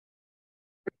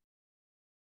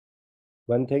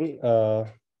One thing,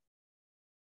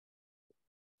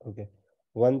 okay.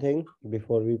 One thing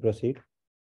before we proceed,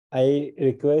 I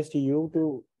request you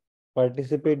to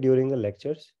participate during the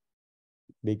lectures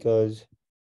because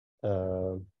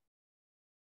uh,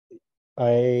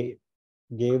 I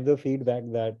gave the feedback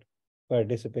that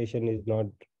participation is not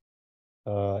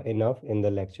enough in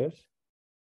the lectures.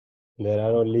 There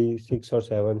are only 6 or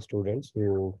 7 students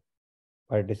who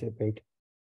participate.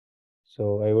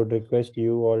 So I would request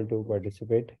you all to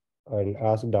participate and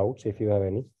ask doubts if you have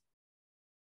any.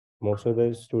 Most of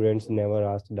the students never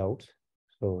ask doubts.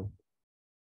 So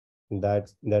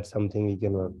that's something we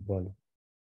can work on.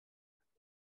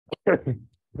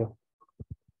 Yeah.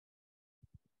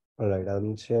 All right,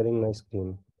 I'm sharing my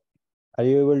screen. Are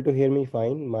you able to hear me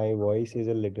fine? My voice is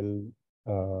a little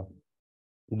uh,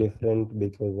 different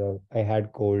because I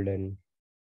had cold and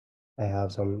I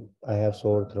have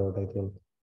sore throat, I think.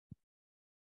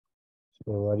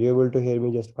 So are you able to hear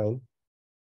me just fine?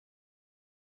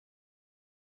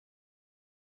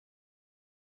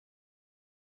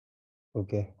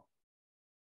 Okay.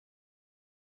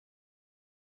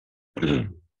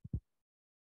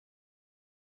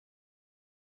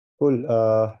 Cool.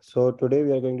 So today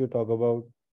we are going to talk about,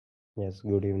 yes,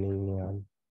 good evening, Nihan.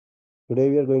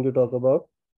 Today we are going to talk about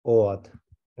OAuth,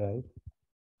 right?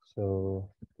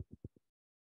 So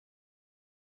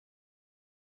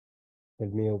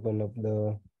let me open up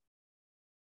the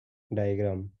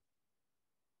diagram.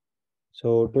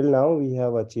 So till now we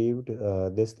have achieved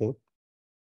this thing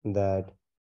that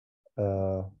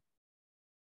uh,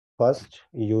 first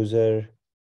user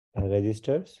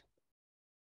registers,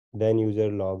 then user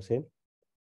logs in,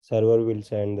 server will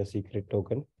send the secret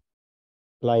token,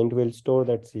 client will store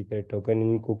that secret token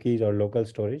in cookies or local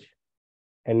storage,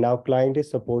 and now client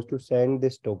is supposed to send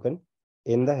this token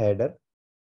in the header,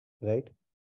 right,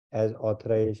 as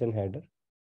authorization header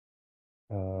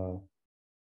uh,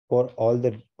 for all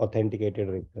the authenticated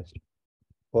requests.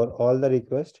 For all the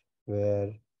requests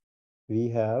where we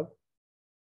have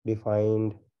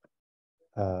defined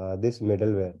this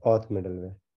middleware, auth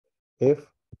middleware. If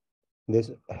this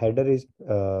header is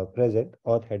present,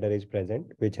 auth header is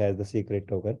present, which has the secret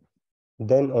token,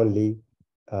 then only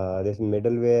this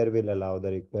middleware will allow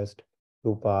the request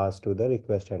to pass to the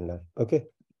request handler. Okay,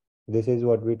 this is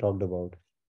what we talked about.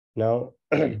 Now,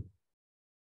 there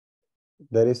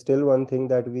is still one thing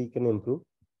that we can improve,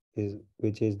 is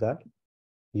which is that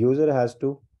user has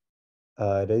to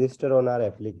register on our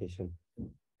application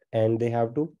and they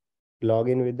have to log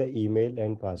in with the email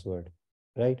and password,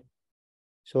 right?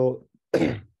 So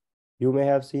you may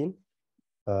have seen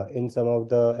in some of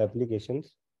the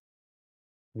applications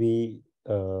we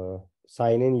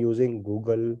sign in using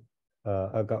Google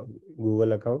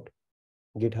account,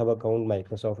 GitHub account,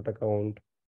 Microsoft account,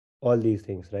 all these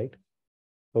things, right?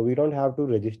 So we don't have to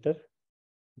register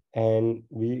and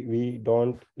we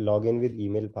don't log in with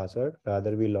email password.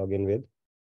 Rather, we log in with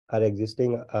our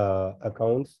existing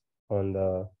accounts on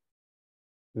the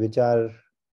which are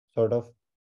sort of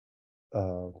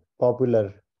uh,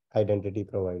 popular identity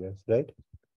providers, right?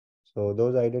 So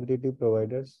those identity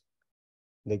providers,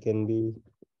 they can be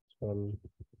some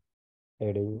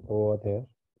heading over there.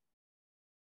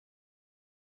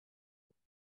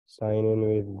 Sign in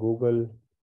with Google,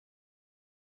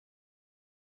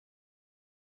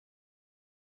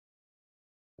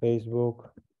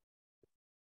 Facebook,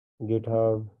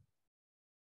 GitHub,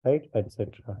 right,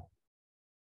 etc.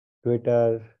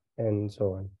 Twitter, and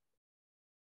so on.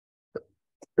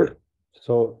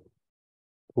 So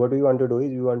what we want to do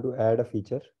is we want to add a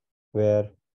feature where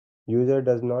user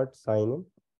does not sign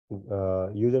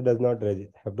in, user does not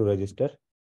have to register,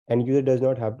 and user does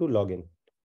not have to log in.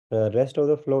 The rest of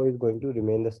the flow is going to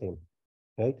remain the same,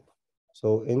 right?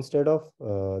 So instead of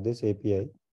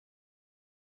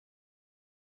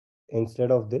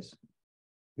this,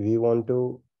 we want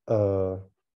to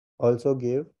also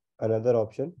give another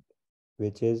option,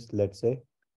 which is, let's say,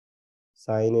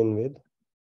 sign in with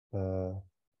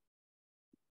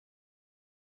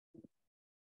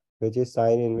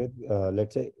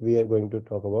let's say we are going to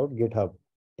talk about GitHub.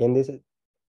 In this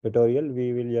tutorial,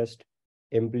 we will just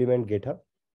implement GitHub,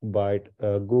 but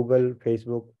Google,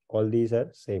 Facebook, all these are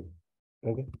same.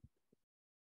 Okay.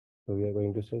 So we are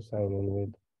going to say sign in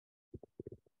with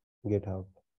GitHub.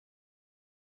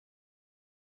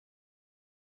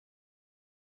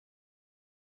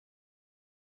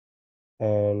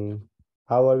 And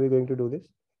how are we going to do this?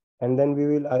 And then we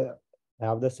will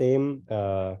have the same,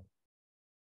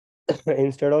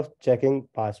 instead of checking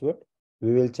password,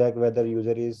 we will check whether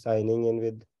user is signing in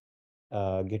with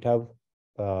GitHub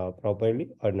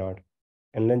properly or not,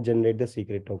 and then generate the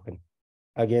secret token.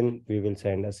 Again, we will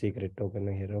send a secret token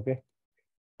here. Okay.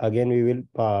 Again, we will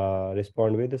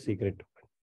respond with the secret token.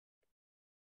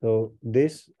 So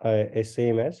this is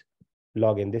same as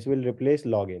login. This will replace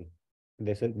login.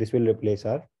 This will replace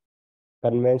our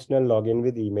conventional login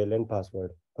with email and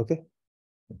password. Okay.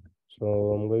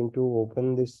 So I'm going to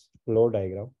open this flow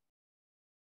diagram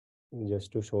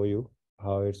just to show you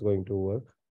how it's going to work.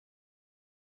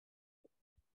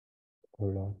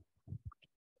 Hold on.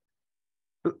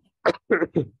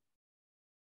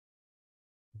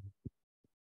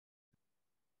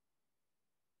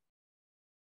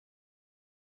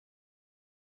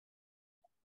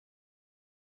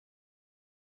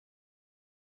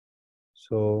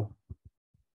 So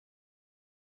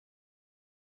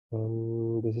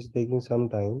this is taking some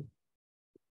time.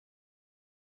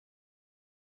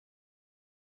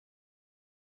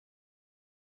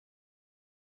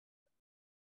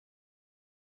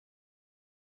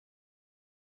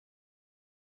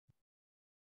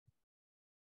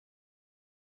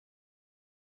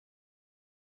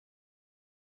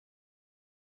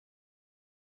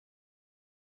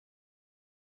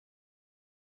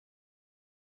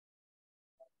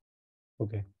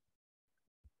 Okay.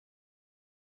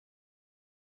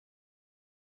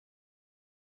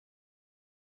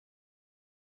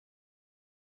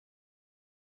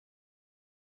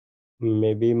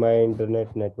 Maybe my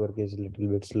internet network is a little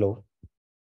bit slow.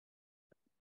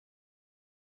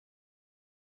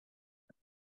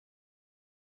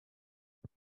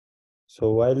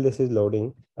 So while this is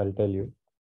loading, I'll tell you.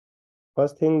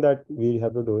 First thing that we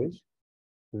have to do is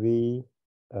we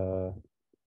uh,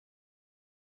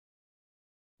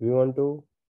 we want to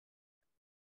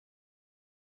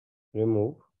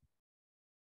remove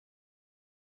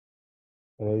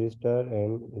register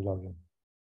and login.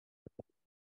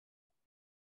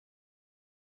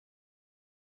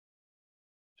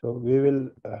 So we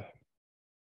will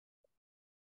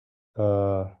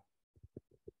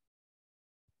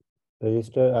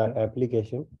register our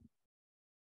application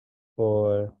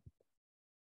for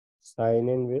sign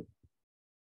in with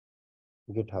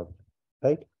GitHub,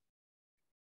 right?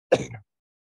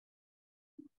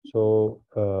 So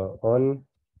on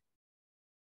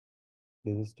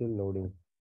this is still loading.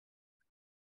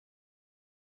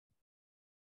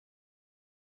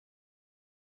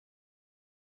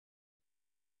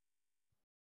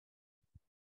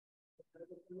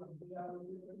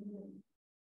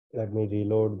 Let me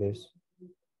reload this.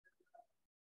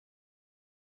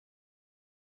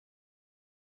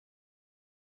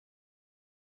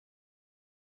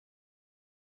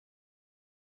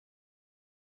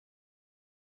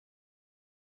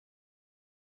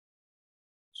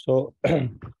 So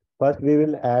first we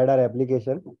will add our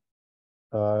application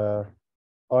uh,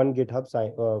 on GitHub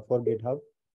for GitHub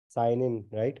sign in,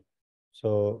 right?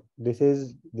 So this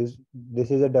is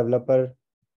a developer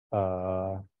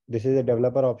this is a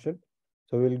developer option.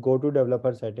 So we'll go to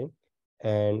developer setting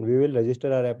and we will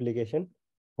register our application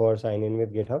for sign in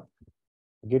with GitHub.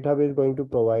 GitHub is going to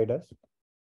provide us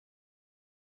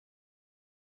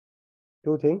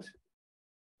two things,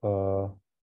 OAuth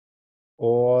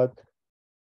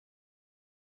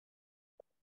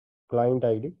client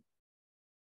ID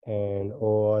and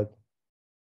OAuth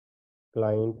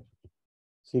client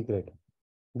secret.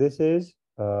 This is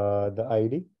the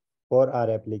ID for our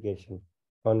application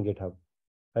on GitHub,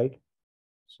 right?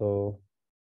 So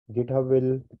GitHub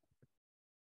will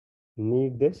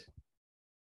need this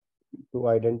to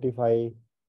identify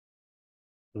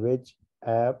which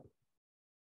app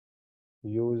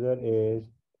user is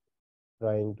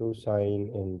trying to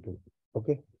sign into.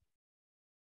 Okay.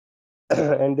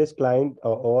 And this client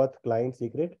auth client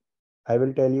secret, I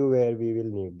will tell you where we will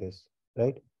need this,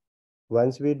 right?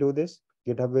 Once we do this,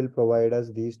 GitHub will provide us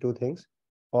these two things,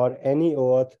 or any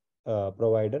OAuth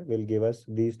provider will give us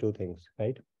these two things,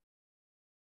 right?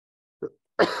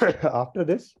 After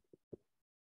this,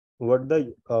 what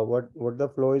the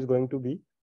flow is going to be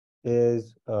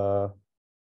is on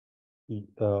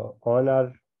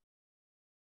our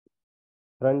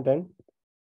front end,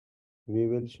 we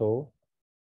will show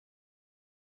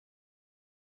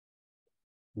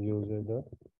user the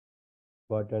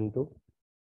button to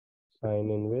sign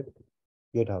in with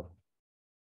GitHub.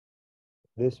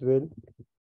 This will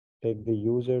take the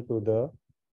user to the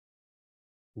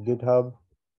GitHub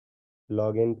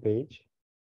login page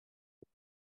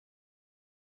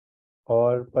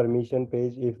or permission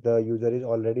page if the user is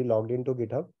already logged into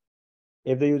GitHub.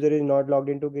 If the user is not logged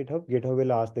into GitHub, GitHub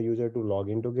will ask the user to log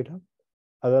into GitHub.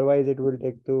 Otherwise, it will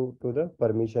take to the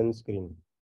permission screen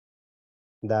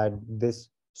that this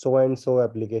so and so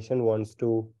application wants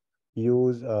to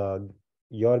use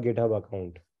your GitHub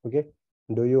account. Okay.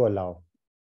 Do you allow?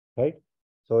 right?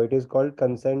 So it is called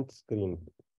consent screen.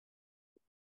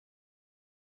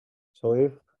 So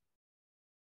if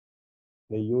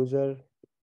the user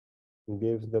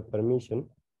gives the permission,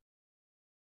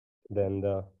 then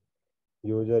the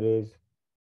user is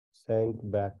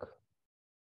sent back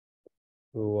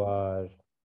to our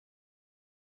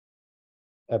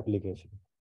application.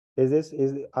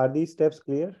 Are these steps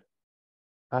clear?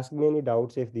 Ask me any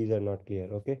doubts if these are not clear.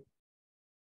 Okay.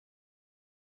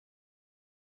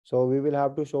 So we will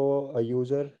have to show a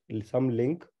user some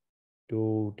link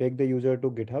to take the user to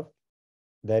GitHub.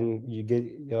 Then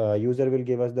user will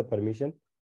give us the permission,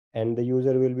 and the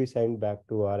user will be sent back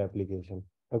to our application.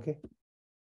 Okay.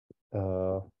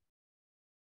 Uh,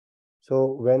 so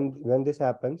when this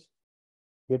happens,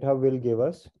 GitHub will give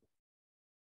us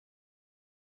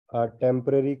a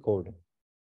temporary code.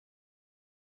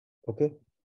 Okay.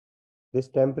 This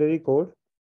temporary code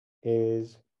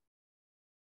is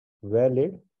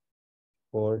valid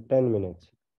for 10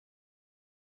 minutes.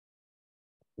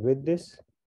 With this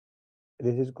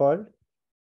is called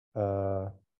uh,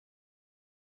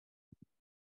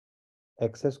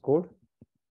 access code,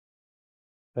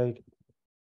 right?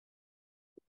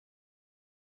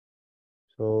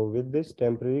 So with this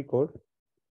temporary code,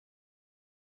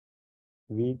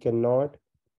 we cannot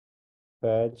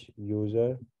fetch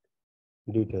user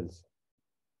details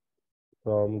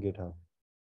from GitHub.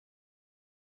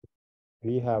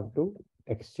 We have to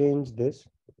exchange this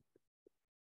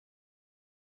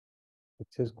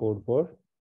access code for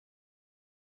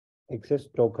access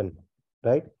token,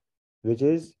 right? Which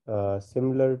is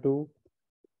similar to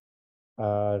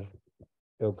our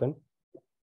token,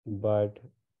 but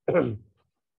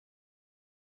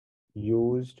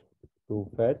used to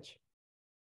fetch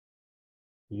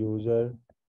user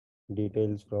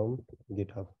details from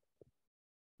GitHub.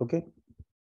 Okay.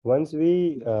 Once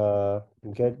we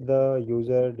get the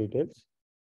user details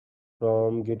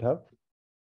from GitHub,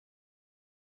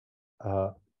 uh,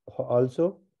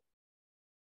 also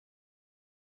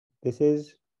this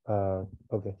is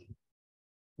okay,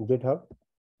 GitHub,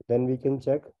 then we can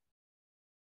check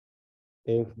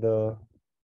if the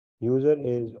user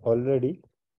is already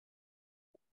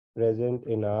present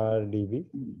in our DB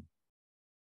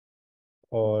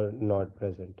or not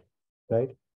present, right?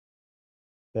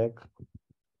 Check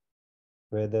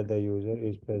whether the user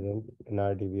is present in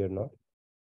our DB or not.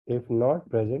 If not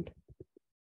present,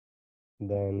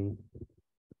 then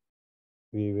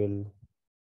we will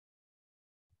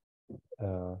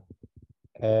uh,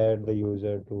 add the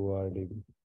user to our DB.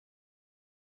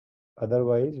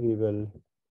 Otherwise, we will.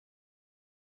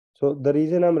 So the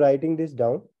reason I'm writing this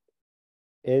down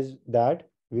is that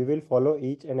we will follow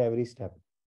each and every step.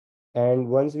 And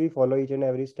once we follow each and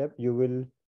every step, you will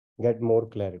get more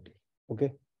clarity.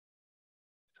 Okay.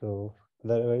 So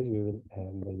otherwise, we will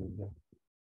add the user.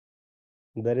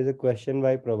 There is a question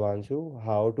by Prabhanshu,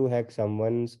 how to hack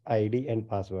someone's ID and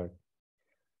password.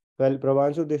 Well,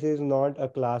 Prabhanshu, this is not a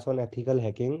class on ethical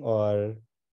hacking or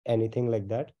anything like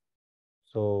that.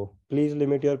 So please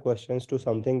limit your questions to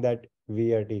something that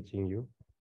we are teaching you.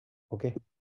 Okay.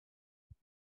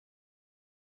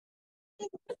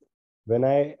 When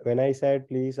I said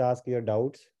please ask your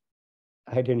doubts,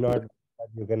 I did not that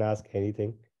you can ask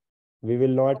anything. We will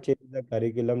not change the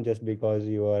curriculum just because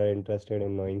you are interested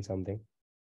in knowing something.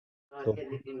 So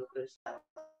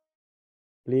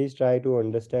please try to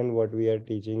understand what we are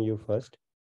teaching you first.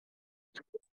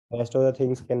 Rest of the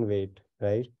things can wait,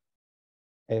 right?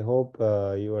 I hope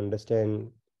you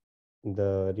understand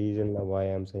the reason why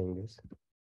I'm saying this.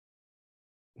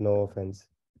 No offense.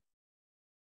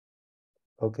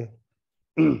 Okay.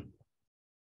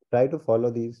 Try to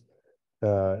follow these.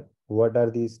 What are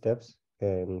these steps?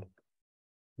 And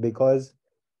because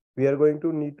we are going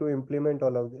to need to implement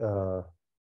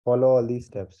follow all these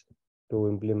steps to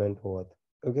implement OAuth.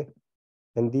 Okay.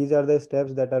 And these are the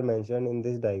steps that are mentioned in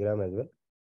this diagram as well.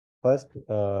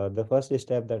 The first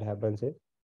step that happens is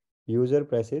user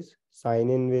presses sign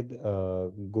in with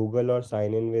Google or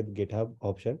sign in with GitHub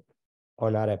option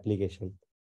on our application.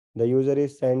 The user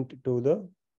is sent to the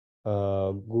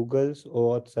Google's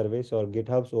OAuth service or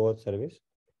GitHub's OAuth service,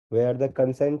 where the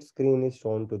consent screen is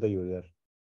shown to the user.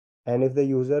 And if the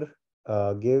user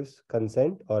gives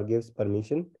consent or gives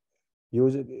permission,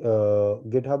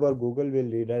 GitHub or Google will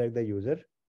redirect the user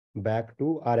back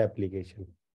to our application.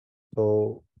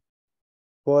 So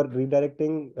for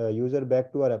redirecting user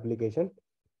back to our application,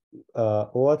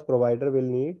 OAuth provider will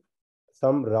need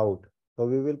some route. So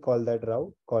we will call that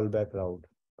route callback route.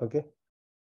 Okay.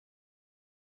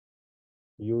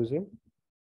 Using.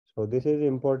 So this is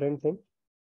important thing,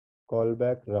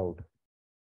 callback route.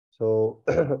 So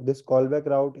this callback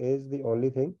route is the only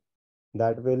thing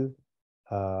that will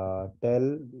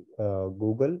tell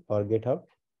Google or GitHub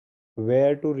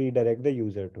where to redirect the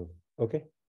user to. Okay.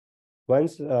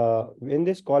 Once in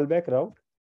this callback route,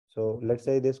 so let's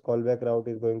say this callback route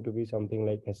is going to be something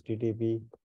like HTTP.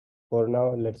 For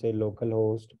now, let's say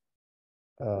localhost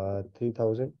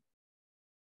 3000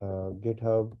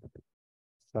 GitHub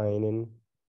sign in.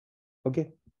 Okay.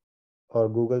 Or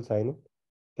Google sign in.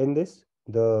 In this,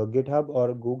 the GitHub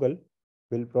or Google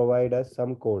will provide us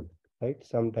some code, right?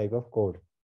 Some type of code,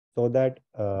 so that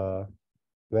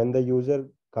when the user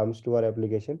comes to our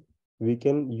application, we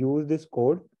can use this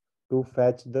code to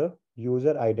fetch the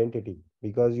user identity,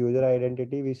 because user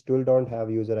identity, we still don't have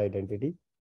user identity.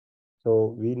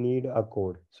 So we need a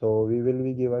code. So we will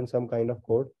be given some kind of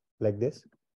code like this.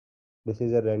 This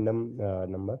is a random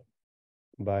number,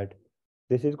 but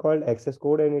this is called access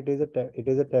code, and it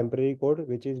is a temporary code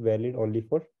which is valid only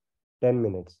for 10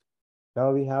 minutes.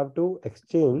 Now we have to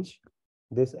exchange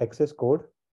this access code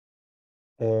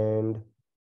and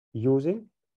using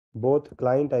both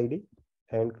client ID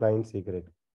and client secret.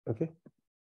 Okay.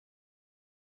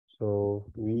 So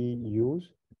we use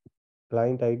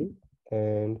client ID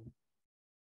and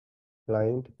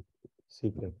client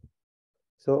secret.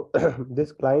 So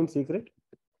this client secret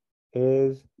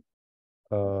is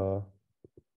uh,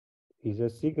 is a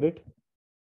secret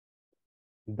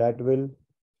that will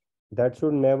that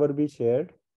should never be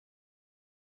shared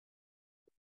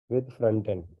with front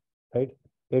end, right?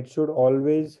 It should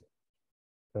always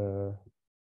uh,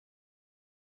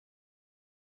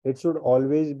 it should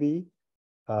always be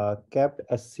kept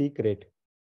a secret,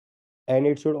 and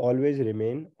it should always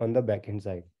remain on the backend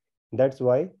side. That's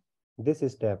why this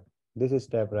step,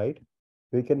 right?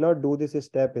 We cannot do this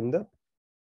step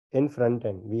in front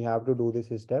end. We have to do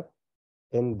this step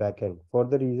in backend, for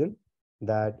the reason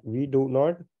that we do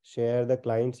not share the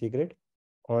client secret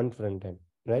on front end,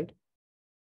 right?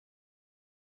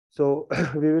 So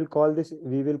we will call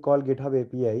GitHub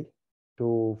API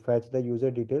to fetch the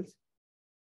user details.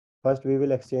 First, we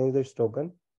will exchange this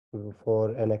token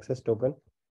for an access token,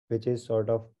 which is sort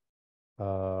of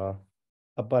uh,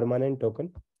 a permanent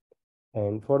token.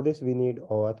 And for this, we need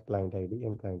OAuth client ID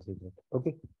and client secret.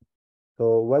 Okay.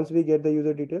 So once we get the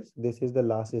user details, this is the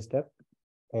last step.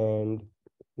 And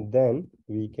then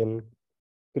we can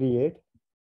create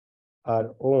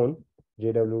our own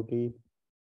JWT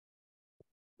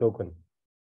token.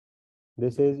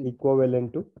 This is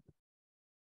equivalent to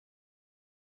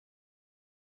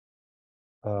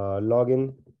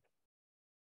login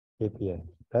API,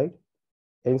 right?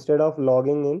 Instead of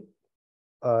logging in,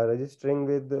 registering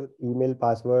with the email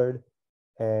password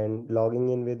and logging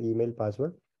in with email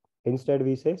password, instead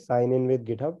we say sign in with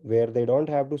GitHub, where they don't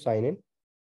have to sign in.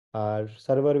 Our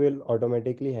server will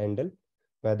automatically handle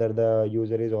whether the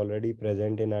user is already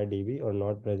present in our DB or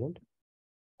not present.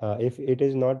 If it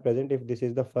is not present, if this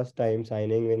is the first time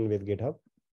signing in with GitHub,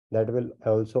 that will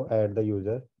also add the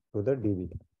user to the DB.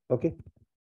 Okay.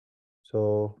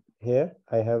 So here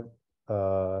I have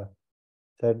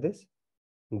said this,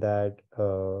 that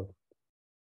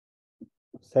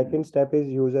second step is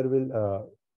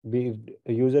be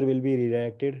user will be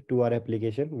redirected to our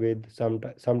application with some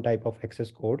type of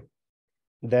access code.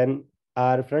 Then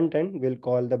our front end will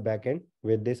call the backend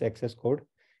with this access code,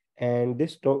 and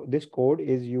this code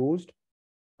is used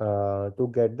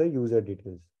to get the user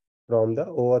details from the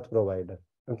OAuth provider.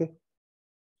 Okay.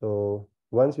 So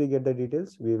once we get the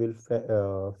details, we will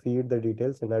feed the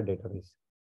details in our database.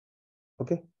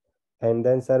 Okay. And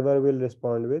then server will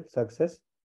respond with success,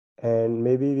 and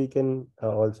maybe we can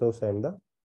also send the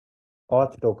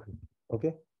auth token.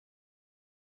 Okay.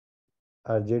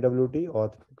 Our JWT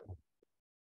auth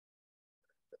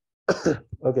token.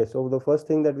 Okay. So the first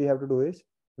thing that we have to do is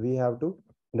we have to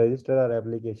register our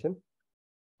application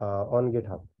on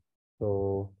GitHub.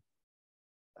 So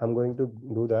I'm going to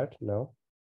do that now.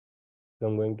 So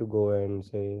I'm going to go and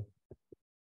say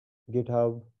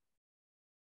GitHub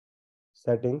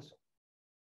settings,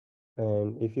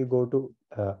 and if you go to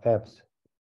apps,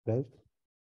 right?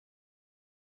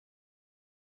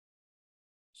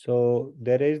 So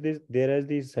there is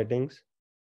these settings,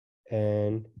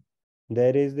 and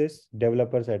there is this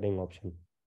developer setting option.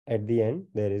 At the end,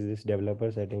 there is this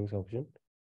developer settings option.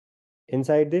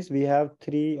 Inside this, we have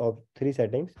three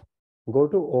settings. Go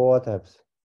to OAuth apps.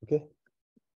 Okay.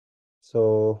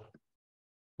 So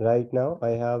right now I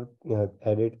have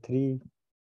added three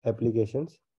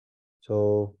applications.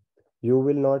 So you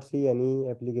will not see any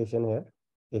application here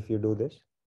if you do this.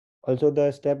 Also,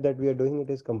 the step that we are doing,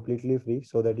 it is completely free,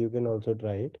 so that you can also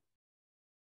try it.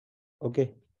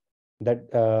 Okay. That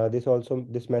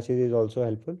this message is also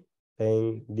helpful,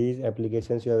 saying these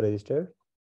applications you have registered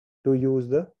to use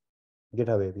the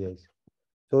GitHub APIs.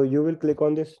 So you will click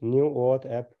on this new auth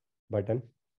app button.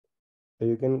 So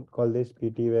you can call this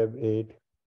ptweb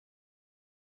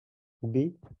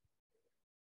 8b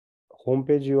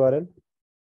homepage URL.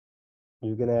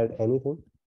 You can add anything,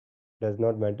 does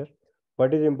not matter.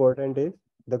 What is important is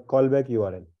the callback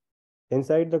URL.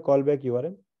 Inside the callback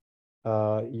URL,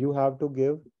 you have to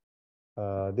give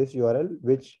this URL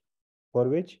for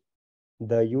which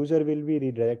the user will be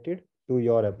redirected to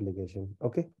your application.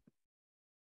 Okay.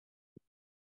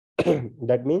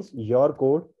 That means your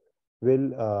code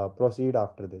will proceed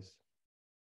after this.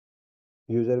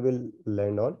 User will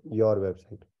land on your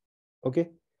website. Okay.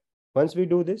 Once we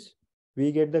do this,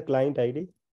 we get the client ID,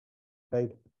 right?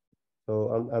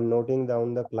 So I'm noting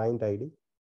down the client ID.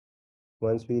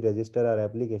 Once we register our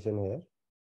application here,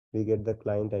 we get the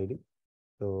client ID.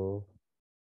 So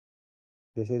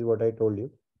this is what I told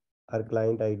you. Our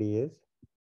client ID is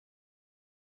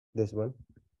this one.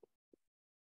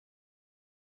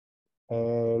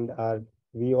 And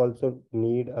we also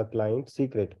need a client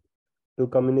secret to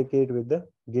communicate with the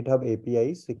GitHub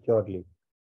APIs securely.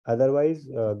 Otherwise,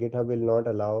 GitHub will not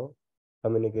allow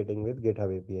communicating with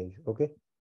GitHub APIs. Okay.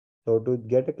 So to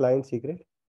get a client secret,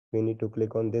 we need to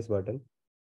click on this button.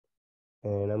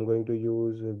 And I'm going to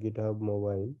use GitHub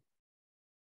Mobile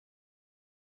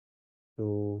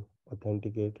to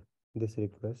authenticate this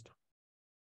request.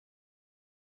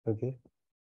 Okay.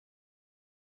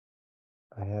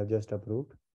 I have just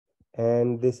approved.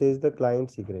 And this is the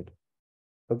client secret.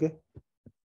 Okay.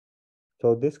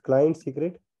 So this client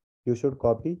secret, you should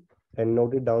copy and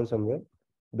note it down somewhere,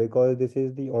 because this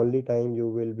is the only time you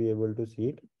will be able to see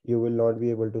it. You will not be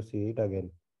able to see it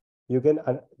again. You can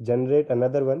generate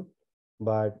another one,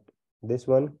 but this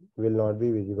one will not be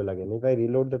visible again. If I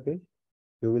reload the page,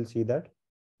 you will see that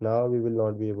now we will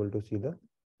not be able to see the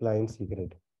client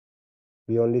secret.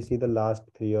 We only see the last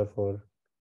 3 or 4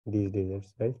 these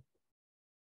digits, right?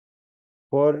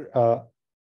 For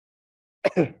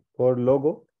for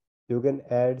logo, you can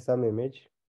add some image.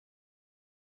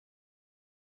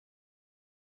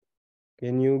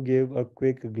 Can you give a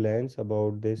quick glance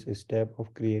about this step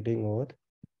of creating auth?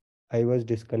 I was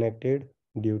disconnected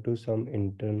due to some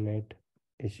internet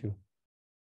issue.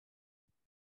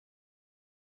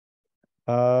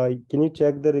 Can you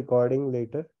check the recording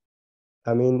later?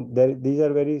 I mean, these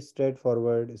are very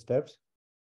straightforward steps.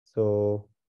 So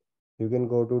you can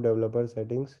go to developer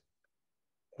settings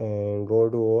and go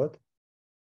to auth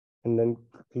and then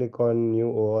click on new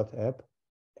auth app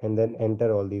and then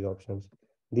enter all these options.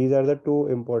 These are the two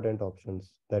important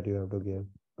options that you have to give.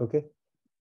 Okay.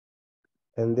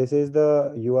 And this is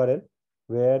the URL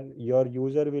where your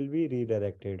user will be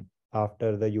redirected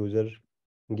after the user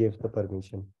gives the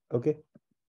permission. Okay.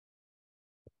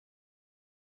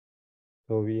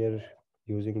 So we are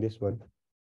using this one.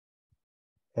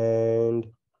 And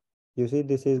you see,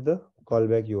 this is the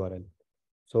callback URL.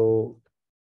 So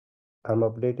I'm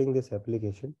updating this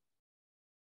application.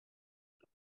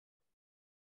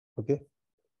 Okay.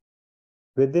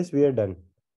 With this, we are done.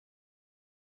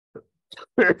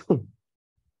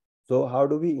 So how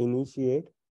do we initiate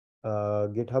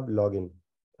GitHub login,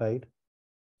 right?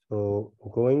 So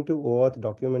going to OAuth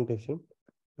documentation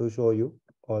to show you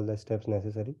all the steps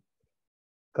necessary.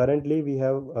 Currently, we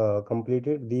have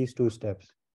completed these 2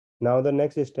 steps. Now the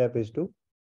next step is to,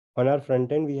 on our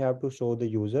front end, we have to show the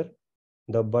user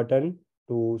the button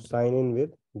to sign in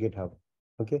with GitHub.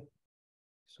 Okay.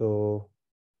 So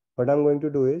what I'm going to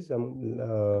do is I'm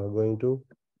going to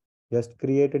just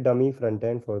create a dummy front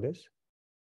end for this.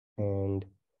 And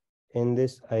in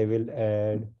this, I will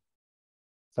add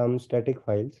some static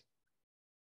files.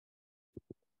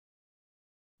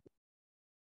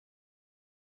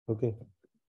 Okay.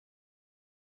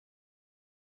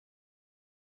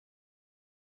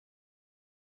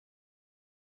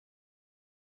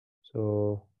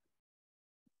 So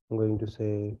I'm going to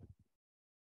say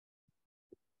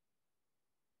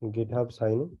GitHub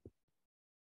sign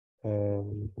in,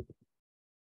 and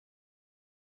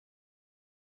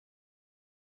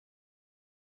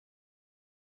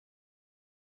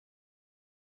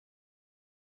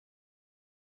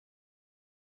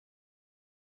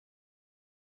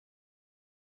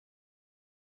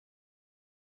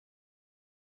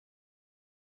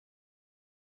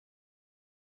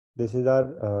this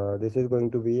is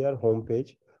going to be our home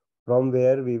page from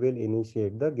where we will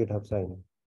initiate the GitHub sign in.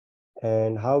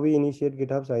 And how we initiate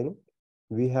GitHub sign in?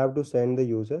 We have to send the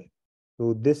user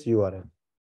to this URL,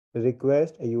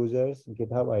 request a user's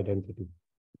GitHub identity.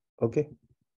 Okay.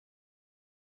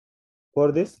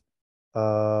 For this,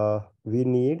 we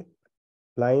need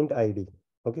client ID.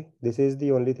 Okay. This is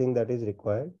the only thing that is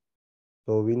required.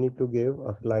 So we need to give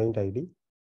a client ID,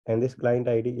 and this client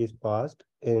ID is passed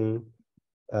in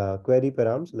query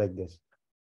params like this.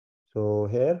 So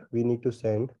here we need to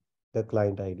send the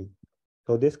client ID.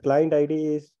 So this client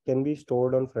ID can be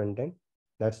stored on front end.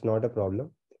 That's not a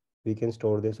problem. We can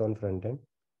store this on front end.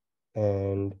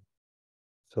 And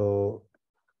so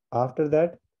after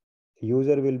that,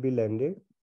 user will be landed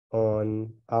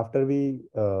on after the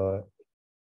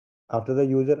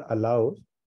user allows,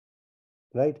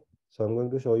 right? So I'm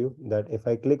going to show you that if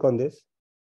I click on this,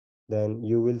 then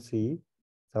you will see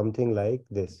something like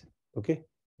this. Okay,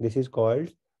 this is called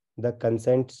the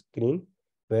consent screen,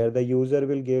 where the user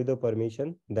will give the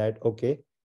permission that okay,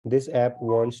 this app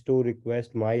wants to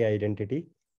request my identity,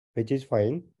 which is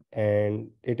fine, and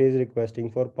it is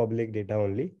requesting for public data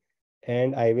only,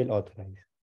 and I will authorize.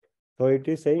 So it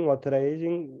is saying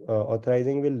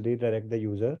authorizing will redirect the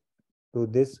user to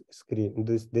this screen,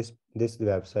 this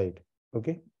website.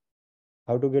 Okay,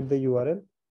 how to get the URL?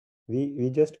 We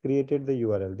just created the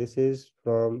URL. This is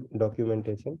from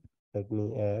documentation. Let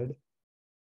me add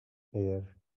here.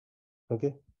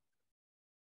 Okay.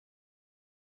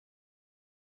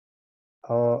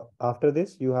 After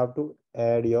this, you have to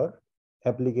add your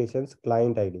application's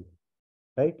client ID,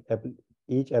 right?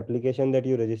 Each application that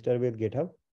you register with GitHub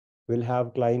will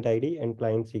have client ID and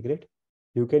client secret.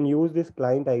 You can use this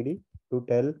client ID to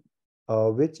tell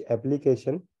which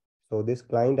application. So this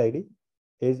client ID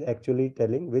is actually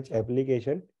telling which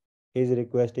application is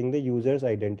requesting the user's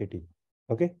identity.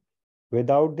 Okay.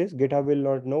 Without this, GitHub will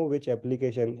not know which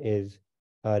application is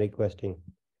requesting.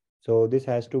 So this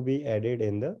has to be added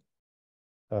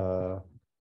uh,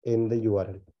 in the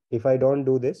URL. If I don't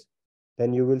do this,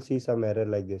 then you will see some error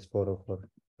like this 404.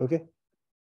 Okay.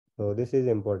 So this is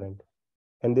important.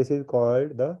 And this is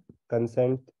called the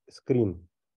consent screen.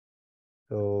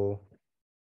 So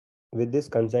with this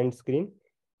consent screen,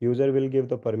 user will give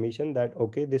the permission that,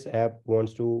 okay, this app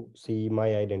wants to see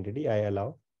my identity. I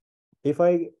allow. If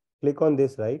I click on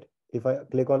this, right, if I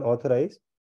click on authorize,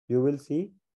 you will see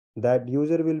that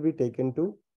user will be taken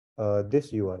to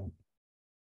this URL.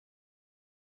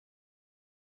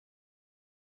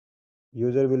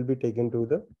 User will be taken to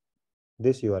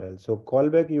this URL. So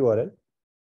callback URL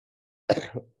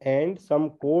and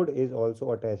some code is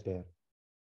also attached here.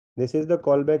 This is the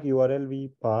callback URL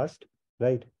we passed,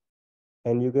 right?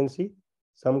 And you can see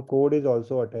some code is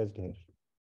also attached here.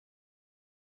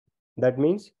 That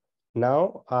means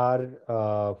now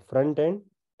our front end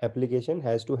application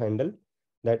has to handle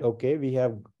that. Okay, we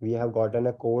have gotten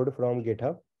a code from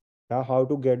GitHub. Now how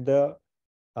to get the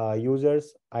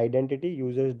user's identity,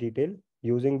 user's detail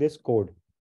using this code.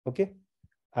 Okay,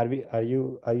 are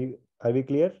we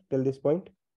clear till this point?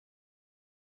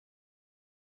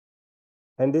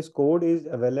 And this code is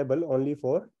available only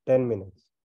for 10 minutes.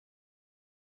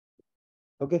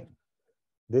 Okay,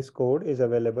 this code is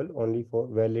available only for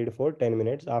valid for 10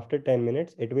 minutes. After 10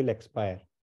 minutes, it will expire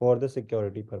for the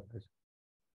security purpose.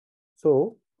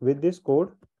 So with this code,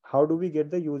 how do we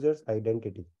get the user's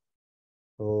identity?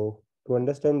 So to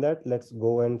understand that, let's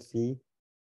go and see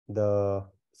the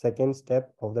second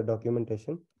step of the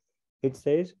documentation. It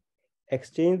says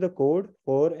exchange the code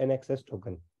for an access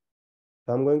token.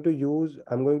 So I'm going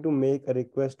to make a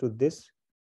request to this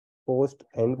post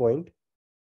endpoint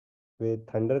with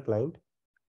Thunder client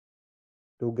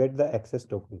to get the access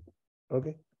token.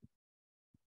 Okay.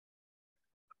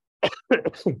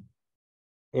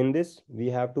 In this, we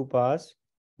have to pass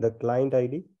the client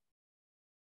ID.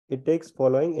 It takes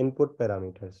following input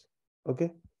parameters.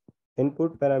 Okay.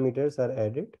 Input parameters are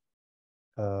added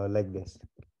like this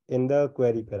in the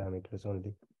query parameters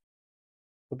only.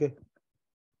 Okay.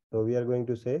 So we are going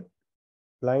to say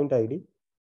client ID,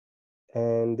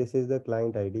 and this is the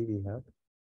client ID we have.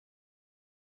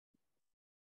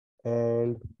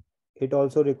 And it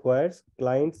also requires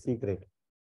client secret.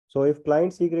 So if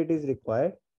client secret is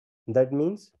required, that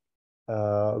means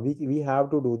we have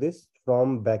to do this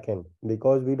from backend,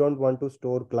 because we don't want to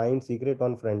store client secret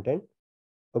on front end.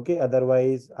 Okay,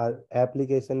 otherwise our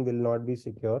application will not be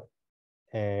secure,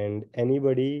 and any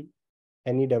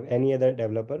other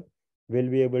developer will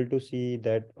be able to see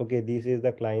that okay, this is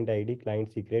the client ID,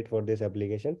 client secret for this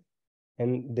application,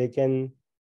 and they can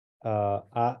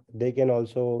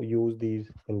also use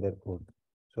these in their code.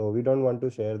 So we don't want to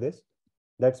share this.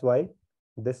 That's why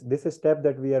this step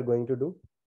that we are going to do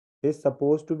is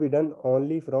supposed to be done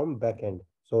only from backend,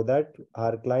 so that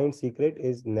our client secret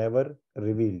is never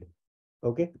revealed.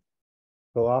 Okay.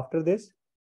 So after this,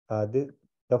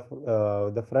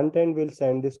 the front end will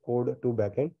send this code to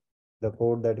backend, the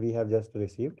code that we have just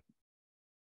received.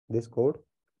 This code,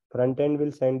 front end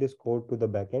will send this code to the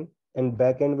backend. and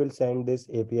backend will send this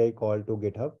API call to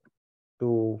GitHub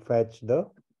to fetch the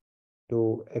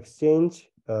to exchange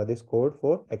this code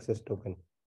for access token.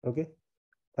 Okay.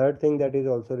 Third thing that is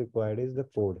also required is the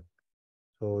code.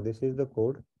 So this is the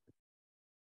code,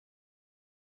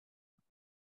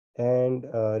 and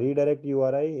redirect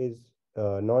URI is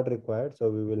not required, so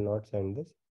we will not send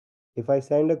this. If I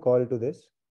send a call to this,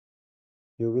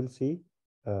 you will see,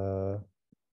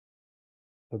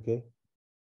 okay,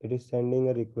 it is sending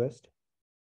a request.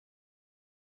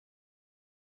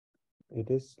 It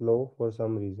is slow for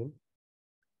some reason.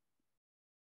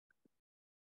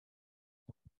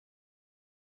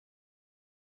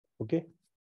 Okay,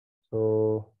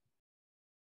 so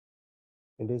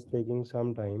it is taking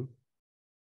some time.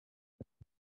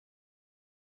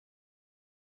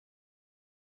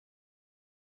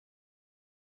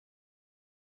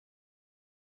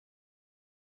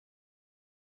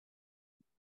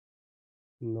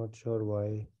 Not sure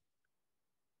why.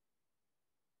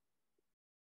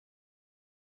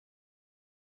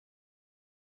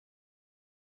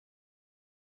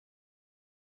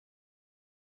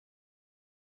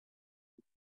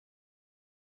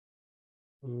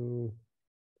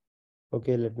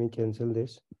 Okay, let me cancel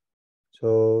this.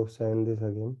 So send this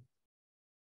again.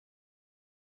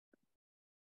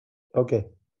 Okay,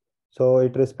 so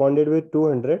it responded with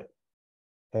 200,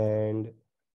 and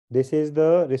this is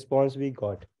the response we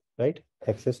got, right?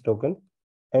 Access token,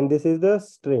 and this is the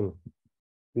string.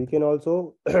 We can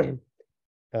also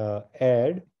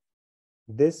add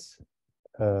this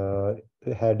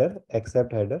header,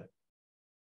 accept header.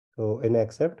 So in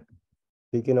accept,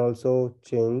 we can also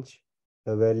change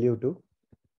the value to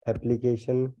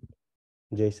application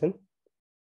JSON,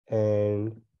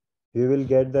 and we will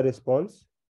get the response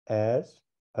as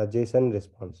a JSON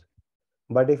response.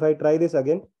 But if I try this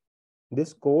again,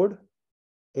 this code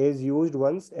is used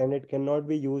once and it cannot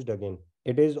be used again.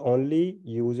 It is only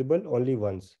usable only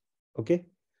once. Okay.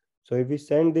 So if we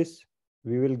send this,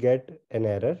 we will get an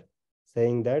error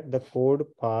saying that the code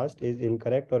passed is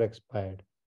incorrect or expired.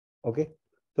 Okay.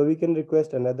 So we can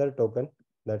request another token.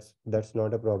 That's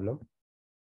not a problem.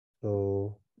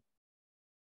 So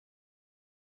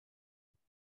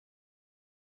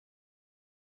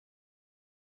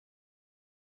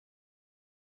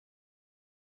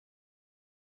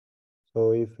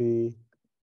if we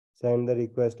send the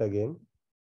request again,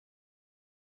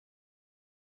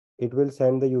 it will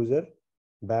send the user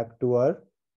back to our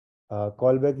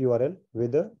callback URL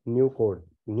with a new code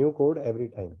every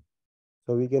time.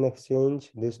 So we can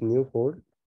exchange this new code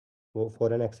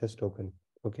for an access token.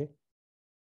 Okay.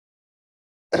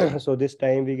 So this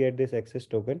time we get this access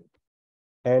token,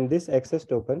 and this access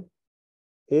token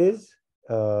is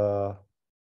uh,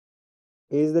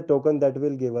 is the token that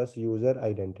will give us user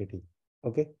identity.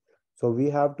 Okay. So we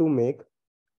have to make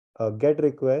a get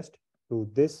request to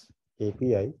this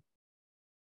API,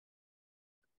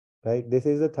 right? This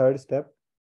is the third step.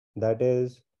 That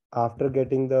is after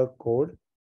getting the code.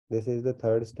 This is the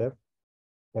third step.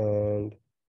 And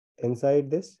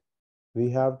inside this, we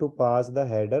have to pass the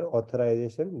header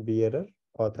authorization bearer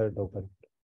author token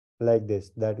like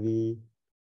this, that we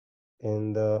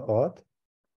in the auth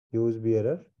use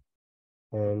bearer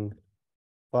and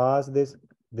pass this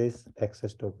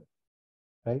access token,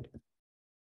 right?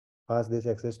 Pass this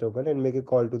access token and make a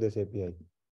call to this API.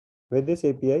 With this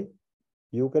API,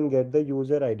 you can get the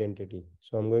user identity.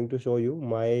 So I'm going to show you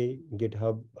my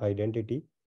GitHub identity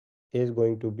is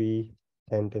going to be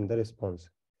sent in the response.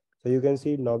 So you can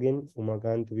see login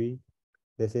Umakant V.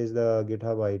 This is the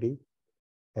GitHub ID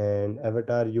and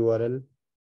avatar URL,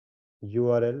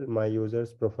 my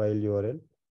user's profile URL,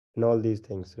 and all these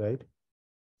things, right?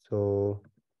 So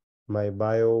my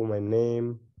bio, my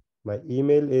name, my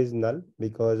email is null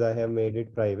because I have made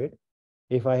it private.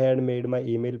 If I had made my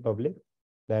email public,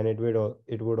 then it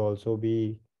would also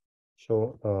be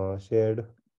shared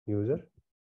user.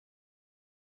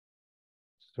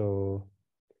 So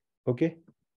okay,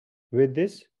 with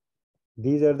this,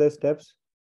 these are the steps.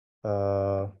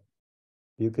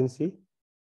 You can see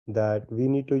that we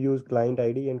need to use client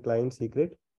ID and client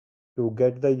secret to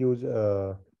get the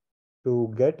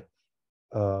to get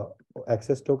uh,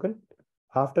 access token.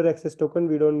 After access token,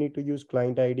 we don't need to use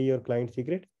client ID or client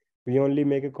secret. We only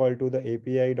make a call to the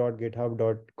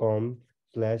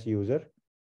api.github.com/user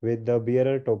with the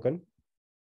bearer token,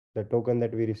 the token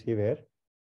that we receive here,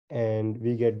 and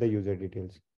we get the user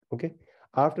details. Okay.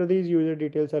 After these user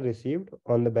details are received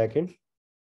on the backend,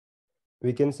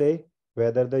 we can say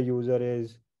whether the user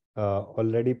is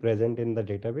already present in the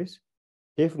database.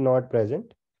 If not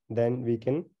present, then we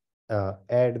can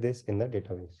add this in the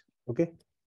database. Okay.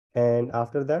 And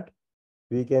after that,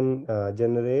 we can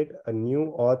generate a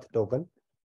new auth token,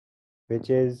 which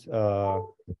is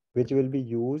which will be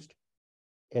used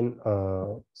in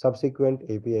subsequent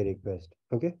API request.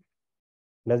 Okay,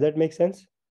 does that make sense?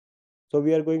 So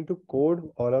we are going to code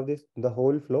all of this, the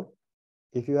whole flow.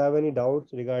 If you have any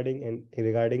doubts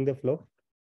regarding the flow,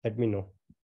 let me know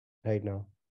right now.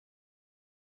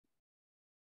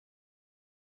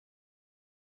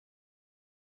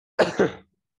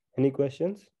 Any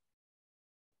questions?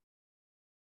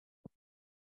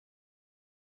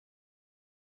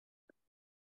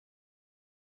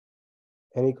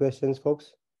 Any questions,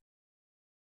 folks?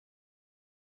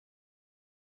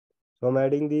 So I'm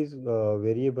adding these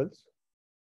variables.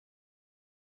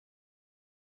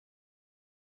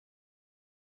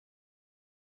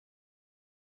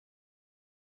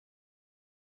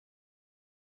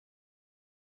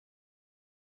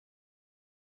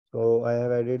 So I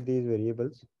have added these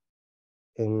variables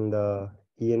in the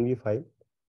env file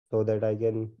so that I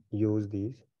can use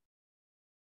these.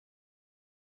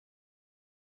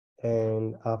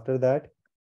 And after that,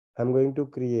 I'm going to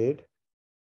create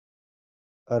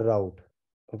a route.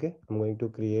 Okay, I'm going to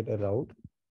create a route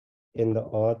in the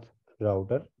auth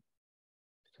router.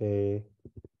 Say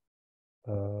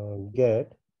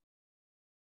get.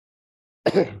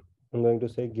 I'm going to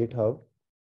say GitHub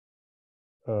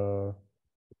uh,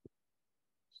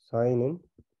 sign in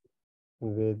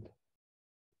with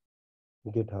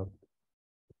GitHub.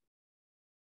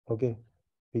 Okay,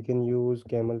 we can use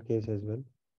camel case as well.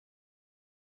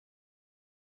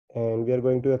 And we are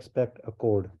going to expect a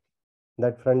code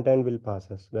that front end will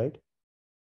pass us, right?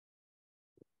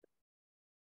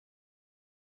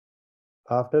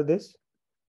 After this,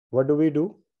 what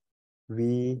do?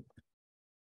 We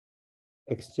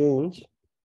exchange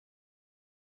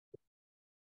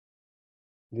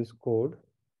this code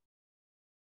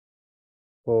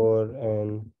for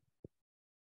an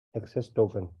access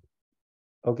token.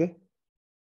 Okay,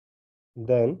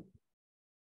 then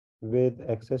with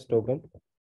access token,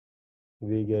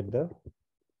 we get the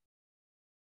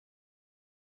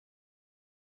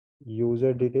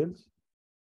user details.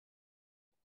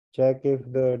 Check if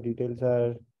the details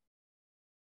are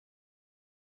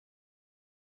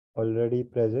already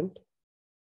present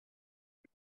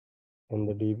in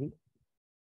the DB,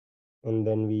 and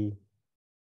then we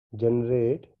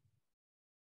generate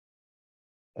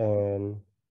and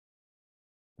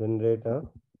generate a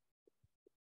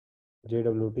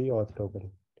JWT auth token.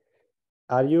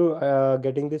 Are you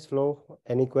getting this flow?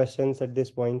 Any questions at this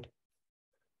point?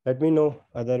 Let me know.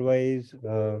 Otherwise,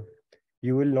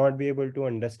 you will not be able to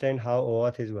understand how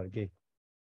OAuth is working.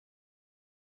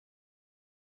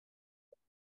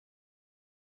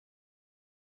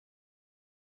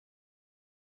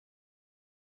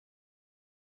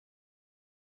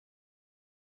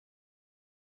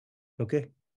 Okay.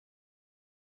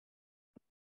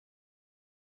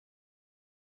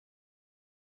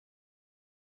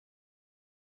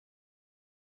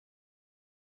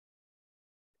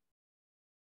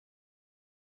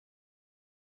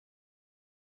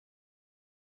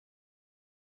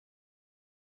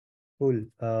 Cool.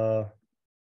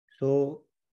 So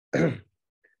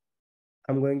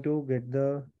I'm going to get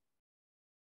the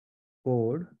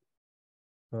code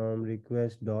from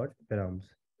request.params,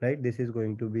 right? This is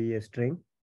going to be a string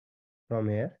from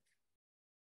here,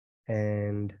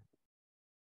 and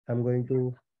I'm going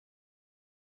to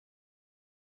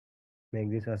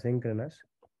make this asynchronous.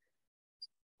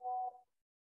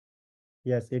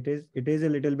 Yes, it is a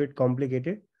little bit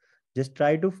complicated. Just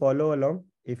try to follow along.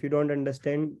 If you don't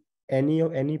understand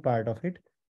any part of it,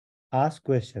 ask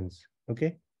questions.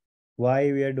 Okay,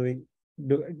 why we are doing,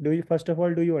 do you, first of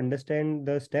all, do you understand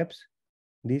the steps,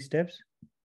 these steps?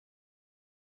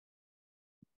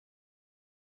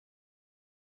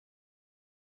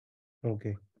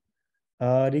 Okay.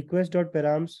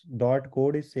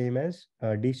 Request.params.code is same as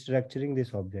destructuring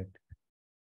this object.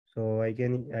 So I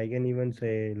can even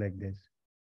say like this.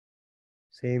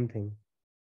 Same thing.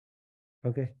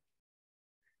 Okay.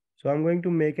 So I'm going to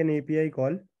make an API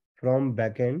call from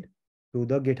backend to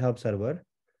the GitHub server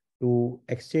to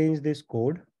exchange this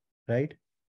code, right?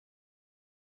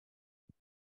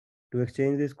 To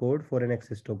exchange this code for an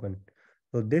access token.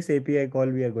 So this API call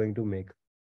we are going to make.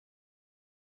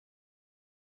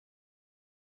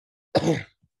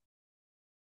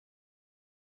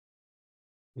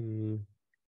 Mm,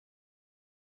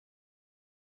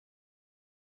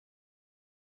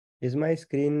 is my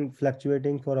screen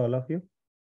fluctuating for all of you?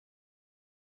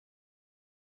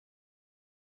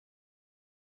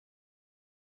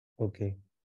 Okay.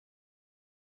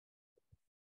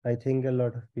 I think a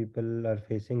lot of people are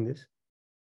facing this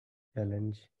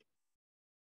challenge.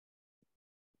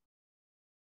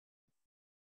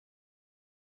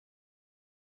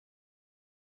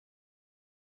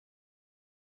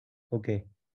 Okay.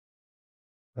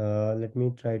 Let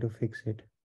me try to fix it.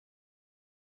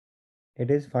 It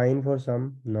is fine for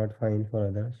some, not fine for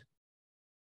others.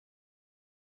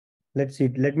 Let's see.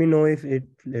 Let me know if it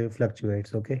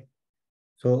fluctuates. Okay.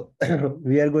 So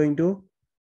we are going to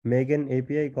make an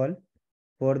API call.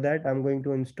 For that, I'm going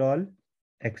to install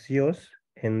Axios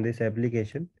in this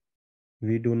application.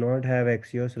 We do not have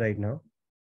Axios right now.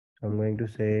 So I'm going to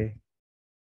say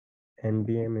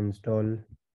npm install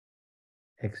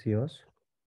Axios.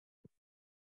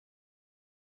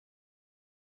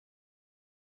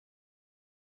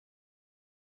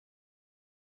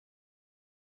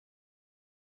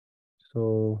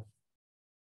 So,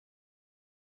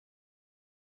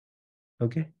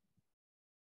 okay.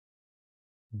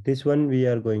 This one we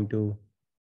are going to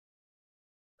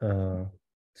uh,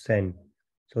 send.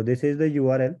 So this is the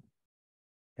URL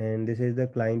and this is the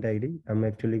client ID. I'm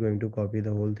actually going to copy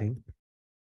the whole thing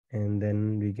and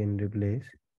then we can replace.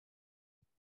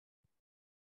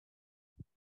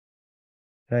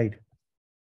 Right.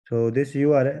 So this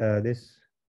URL, this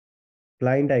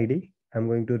client ID, I'm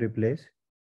going to replace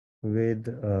with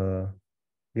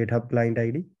GitHub client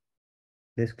ID.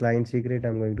 This client secret,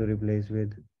 I'm going to replace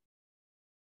with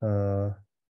uh,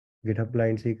 GitHub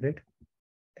client secret.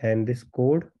 And this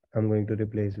code, I'm going to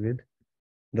replace with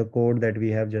the code that we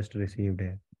have just received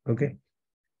here. Okay.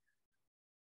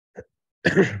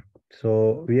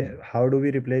 So how do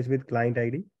we replace with client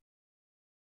ID?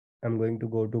 I'm going to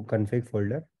go to config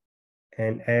folder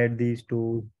and add these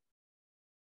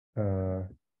uh,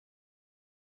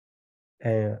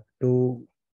 two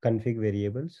config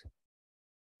variables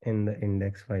in the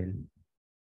index file.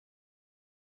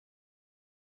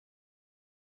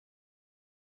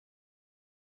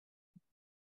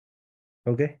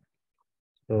 Okay.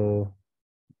 So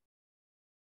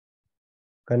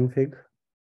config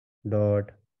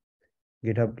dot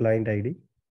GitHub client ID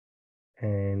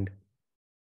and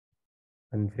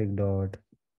config dot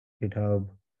GitHub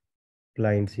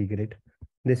client secret.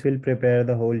 This will prepare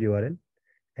the whole URL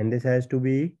and this has to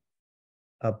be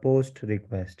a post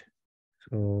request.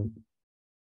 So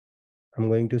I'm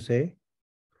going to say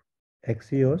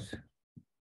Axios.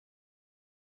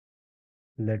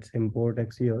 Let's import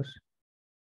Axios.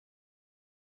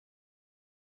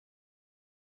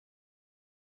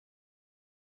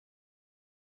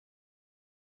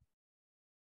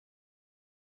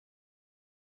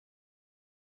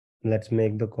 Let's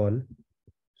make the call.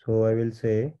 So I will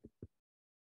say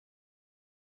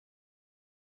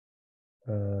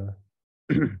uh,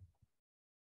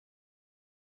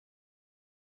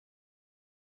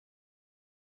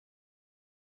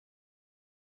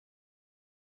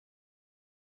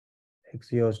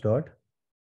 Axios dot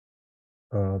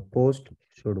post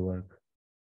should work.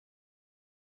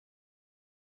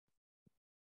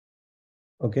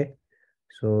 Okay.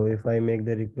 So if I make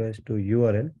the request to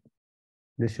URL,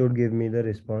 this should give me the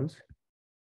response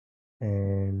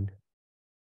and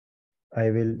I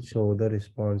will show the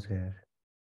response here.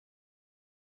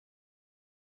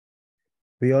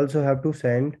 We also have to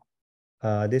send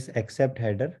this accept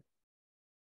header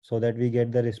so that we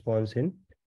get the response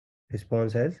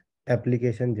as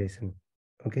application JSON.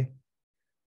 Okay.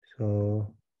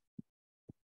 So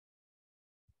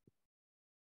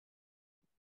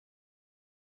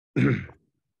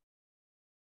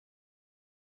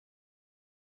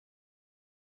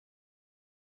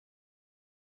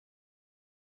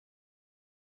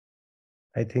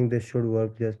I think this should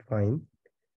work just fine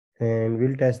and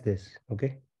we'll test this.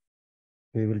 Okay.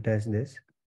 We will test this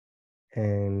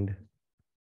and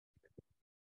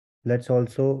let's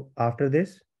also after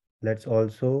this, let's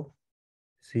also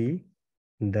see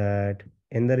that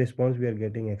in the response we are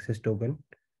getting access token.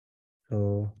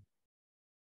 So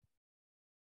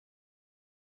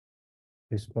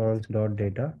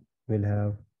response.data will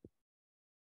have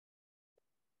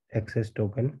access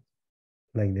token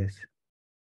like this.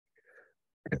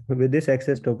 With this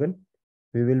access token,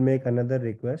 we will make another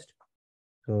request.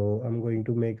 So I'm going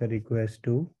to make a request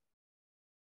to,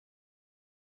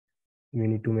 we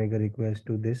need to make a request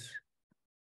to this.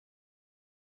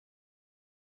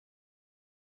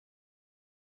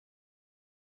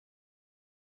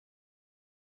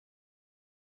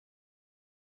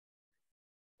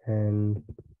 And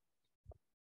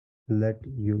let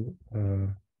you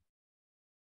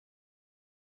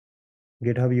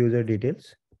GitHub user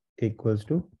details equals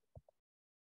to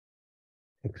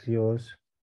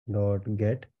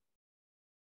axios.get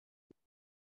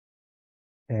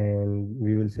and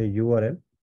we will say URL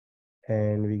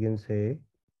and we can say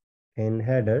in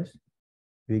headers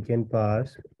we can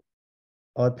pass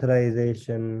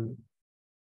authorization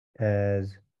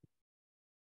as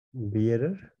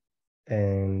bearer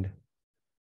and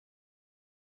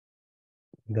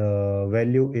the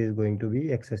value is going to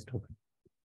be access token.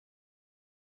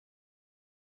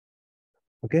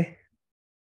 Okay.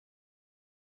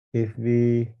 If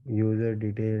we user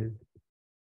detail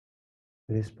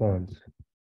response,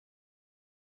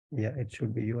 yeah, it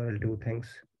should be URL2. Thanks.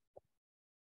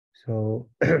 So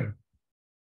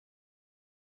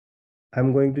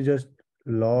I'm going to just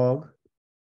log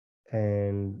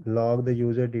log the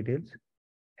user details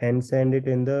and send it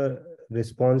in the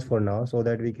response for now so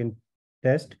that we can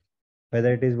test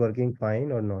whether it is working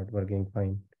fine or not working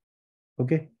fine.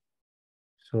 Okay.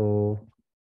 So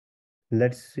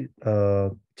let's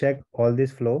check all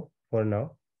this flow for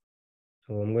now.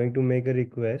 So I'm going to make a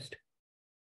request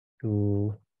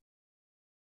to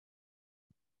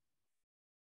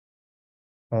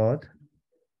auth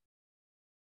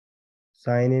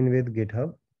sign in with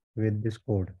GitHub with this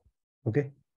code.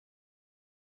 Okay.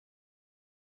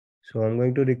 So I'm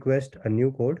going to request a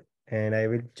new code and I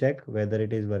will check whether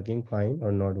it is working fine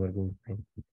or not working fine.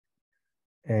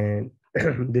 And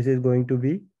this is going to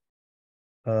be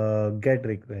a get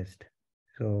request.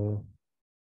 So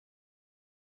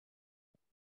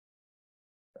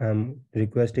I'm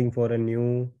requesting for a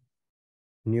new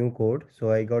code.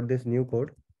 So I got this new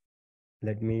code.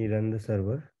 Let me run the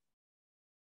server.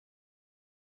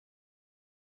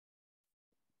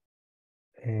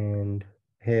 And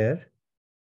here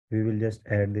we will just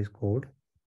add this code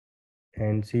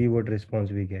and see what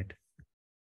response we get.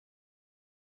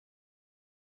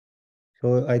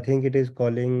 So I think it is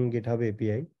calling GitHub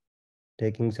API,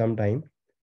 taking some time,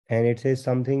 and it says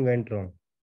something went wrong.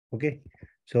 Okay.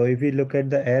 So if we look at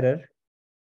the error,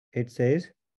 it says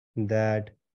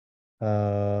that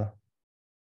uh,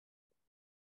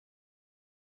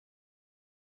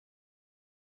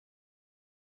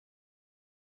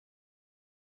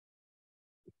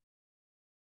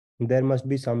 there must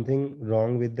be something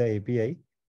wrong with the API.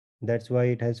 That's why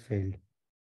it has failed.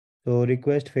 So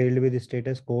request failed with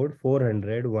status code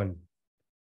 401,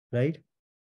 right?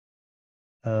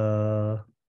 Uh,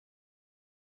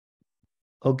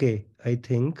 okay, I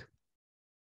think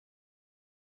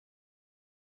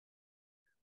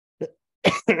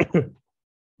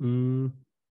mm,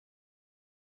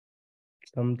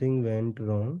 something went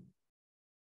wrong.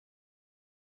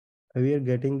 We are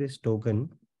getting this token.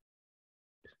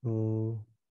 So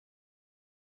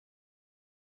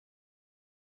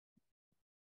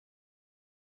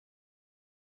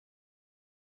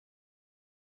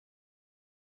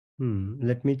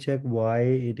let me check why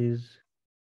it is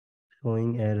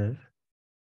showing error.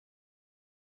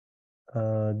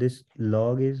 This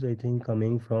log is, I think,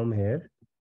 coming from here.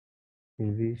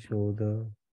 Will we show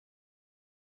the,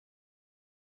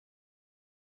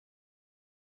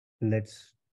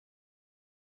 let's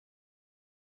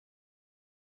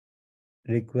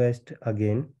request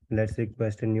again. Let's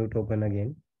request a new token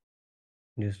again,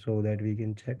 just so that we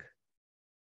can check.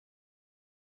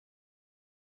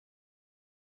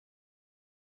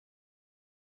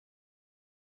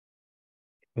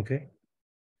 Okay.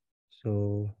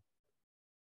 So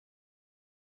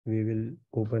we will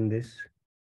open this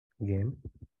again.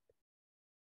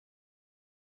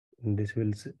 And this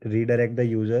will redirect the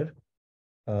user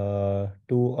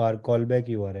to our callback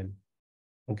URL.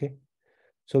 Okay.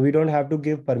 So we don't have to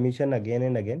give permission again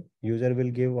and again. User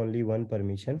will give only one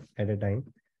permission at a time.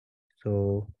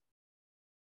 So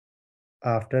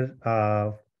after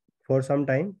for some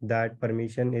time that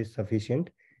permission is sufficient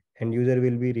and user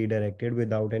will be redirected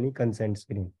without any consent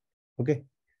screen. Okay.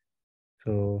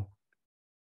 So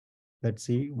let's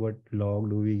see what log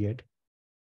do we get.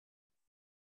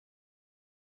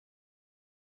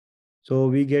 So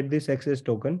we get this access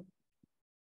token,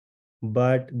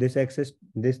 but this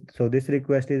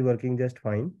request is working just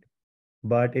fine,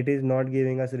 but it is not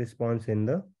giving us a response in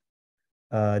the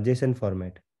JSON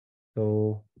format.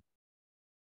 So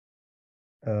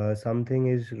something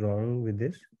is wrong with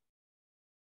this.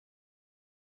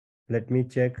 Let me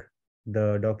check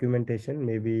the documentation.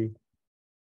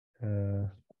 Uh,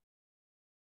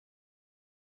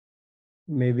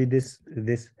 maybe this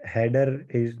header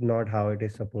is not how it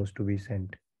is supposed to be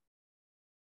sent.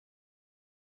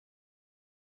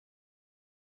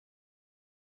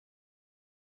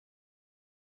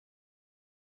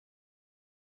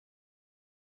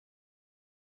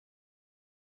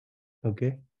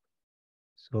 Okay.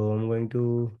 So I'm going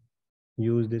to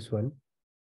use this one.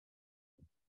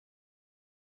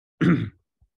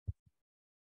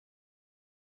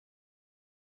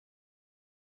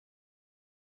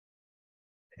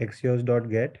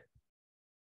 axios.get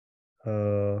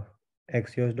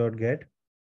axios.get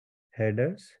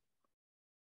headers.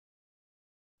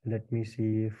 Let me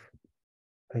see if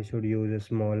I should use a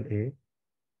small a.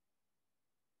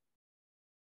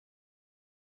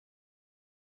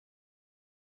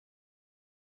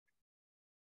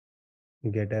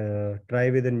 get a try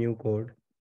with a new code.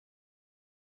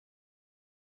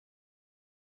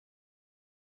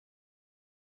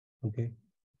 Okay,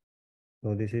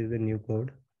 so this is the new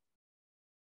code.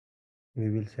 We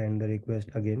will send the request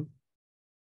again.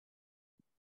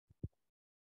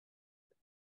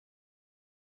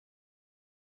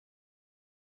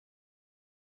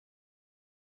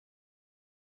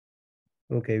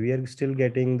 Okay, we are still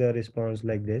getting the response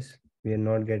like this. We are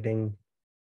not getting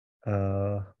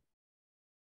uh,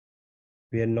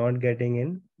 we are not getting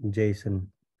in JSON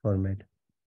format.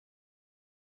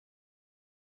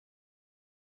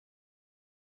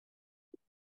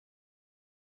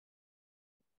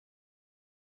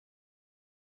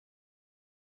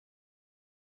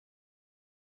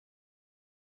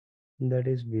 That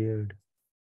is weird.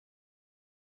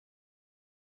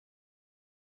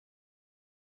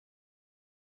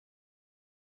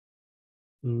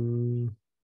 Mm,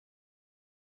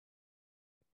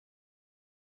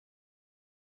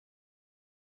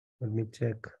 let me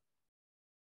check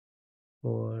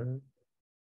for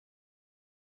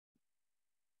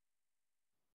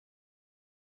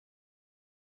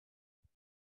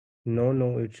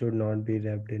no, it should not be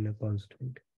wrapped in a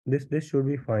constant. This should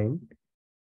be fine.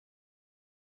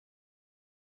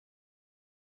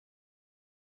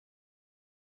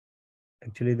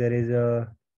 Actually, there is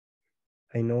a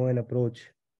I know an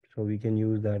approach, so we can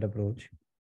use that approach.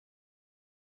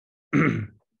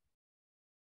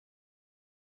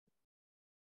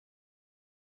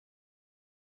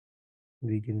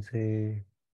 We can say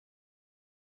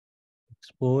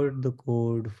export the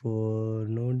code for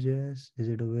Node.js. Is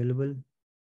it available?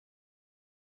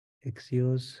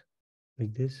 Axios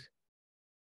like this.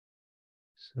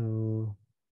 So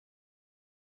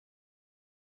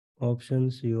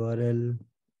options, URL,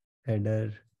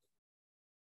 header.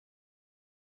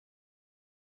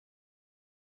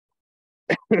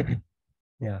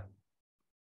 Yeah.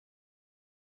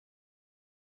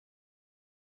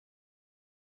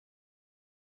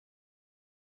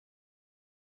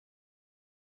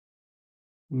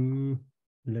 Mm,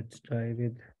 let's try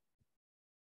with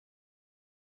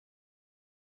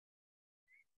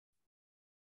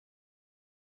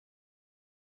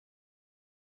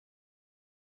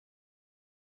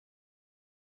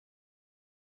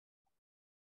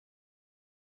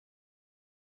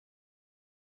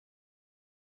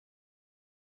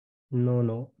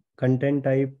no content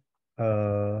type.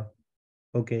 Uh,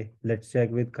 okay, let's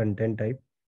check with content type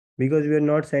because we are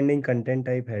not sending content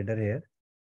type header here,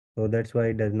 so that's why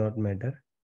it does not matter.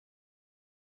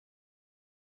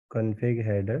 Config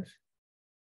headers,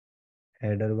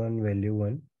 header one, value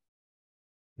one,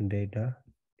 data,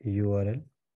 URL.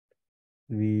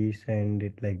 We send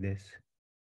it like this.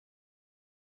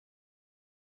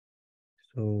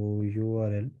 So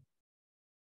URL,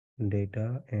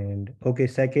 data, and okay,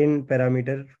 second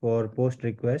parameter for post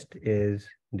request is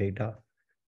data.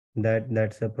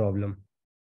 That's a problem.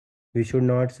 We should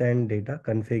not send data.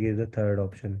 Config is the third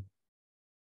option.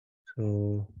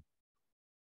 So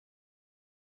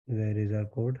where is our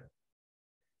code?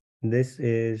 This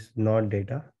is not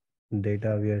data.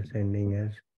 Data we are sending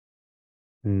as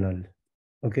null.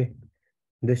 Okay,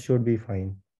 this should be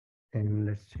fine. And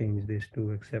let's change this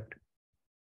to accept.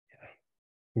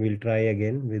 We'll try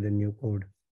again with a new code.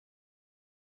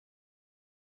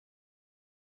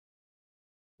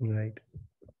 Right.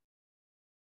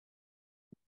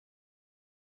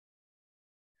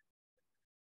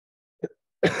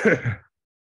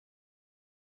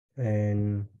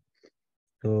 And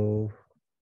so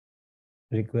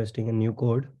requesting a new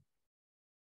code.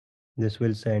 This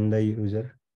will send the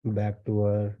user back to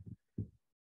our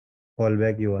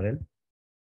fallback URL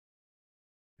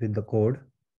with the code.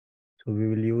 So we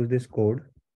will use this code,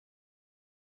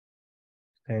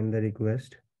 send the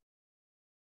request.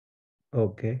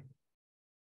 Okay.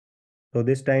 So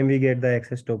this time we get the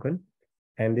access token,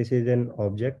 and this is an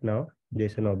object now,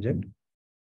 JSON object.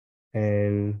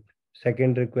 And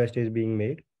second request is being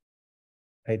made,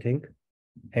 I think,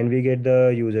 and we get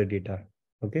the user data.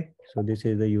 Okay. So this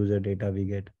is the user data we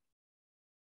get.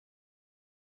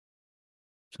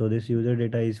 So this user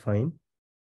data is fine.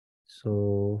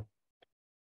 So,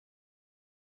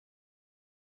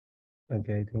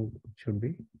 okay, I think it should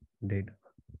be data.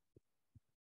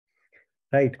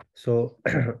 Right. So,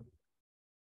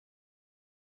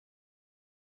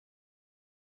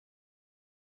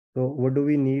 so what do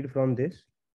we need from this?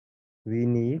 We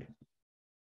need,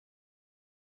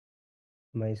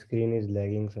 my screen is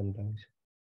lagging sometimes.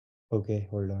 Okay,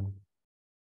 hold on.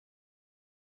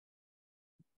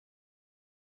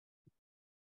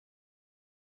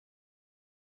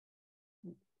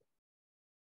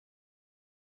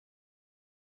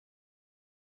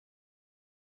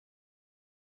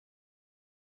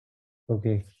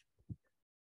 Okay.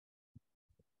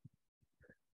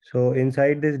 So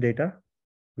inside this data,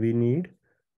 we need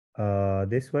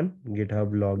this one,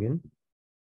 GitHub login.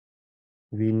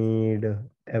 We need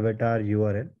avatar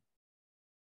URL.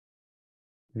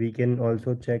 We can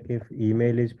also check if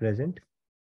email is present,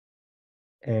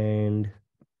 and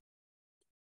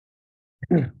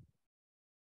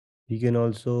we can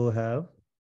also have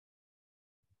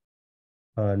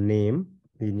a name.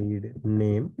 We need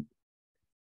name,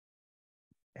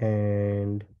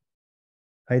 and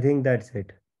I think that's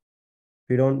it.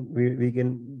 We don't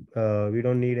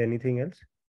need anything else.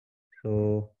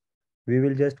 So we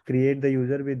will just create the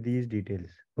user with these details.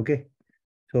 Okay.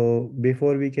 So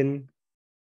before we can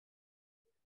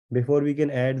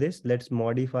add this, let's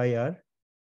modify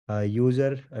our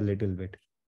user a little bit.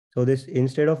 So this,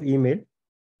 instead of email,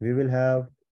 we will have,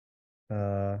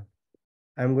 uh,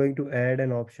 I'm going to add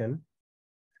an option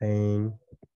saying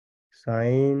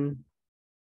sign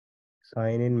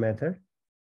sign in method,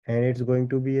 and it's going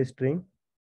to be a string.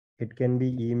 It can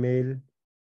be email,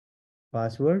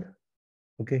 password,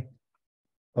 okay,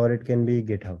 or it can be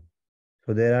GitHub.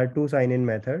 So there are two sign in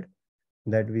method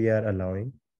that we are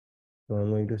allowing. So I'm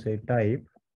going to say type,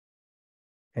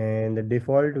 and the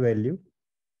default value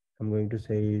I'm going to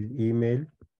say is email,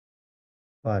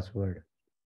 password.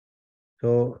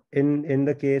 So in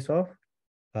the case of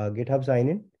GitHub sign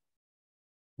in,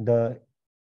 the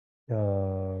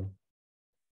uh,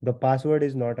 the password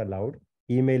is not allowed.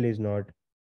 Email is not,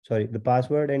 sorry, the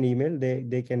password and email,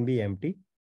 they can be empty,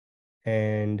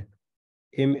 and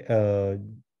im, uh,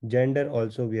 gender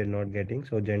also we are not getting,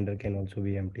 so gender can also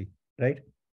be empty, right?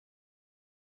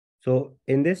 So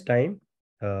in this time,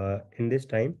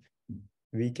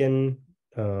 we can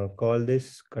call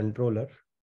this controller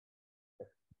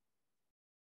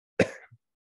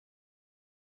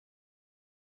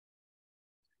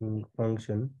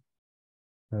function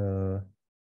uh,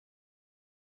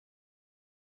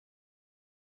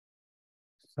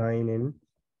 sign in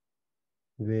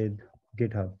with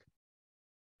GitHub,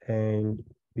 and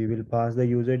we will pass the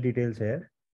user details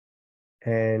here,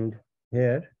 and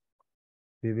here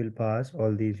we will pass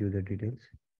all these user details.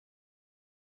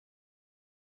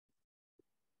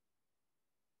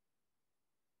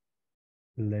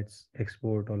 Let's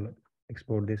export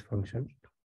this function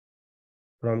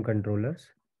from controllers,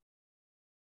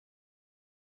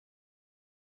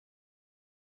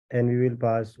 and we will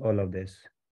pass all of this: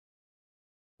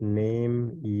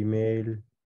 name, email,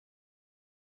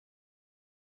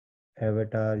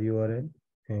 avatar URL,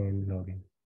 and login.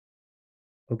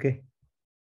 Okay.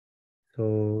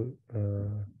 So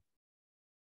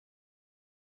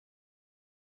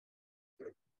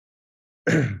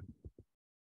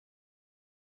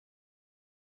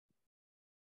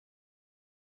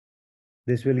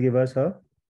this will give us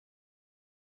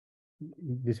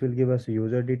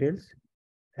user details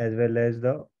as well as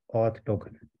the auth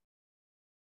token,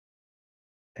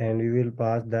 and we will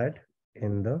pass that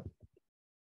in the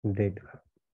data.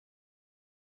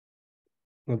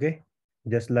 Okay,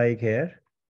 just like here,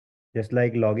 just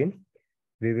like login,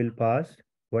 we will pass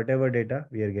whatever data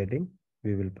we are getting,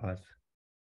 we will pass.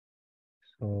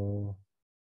 So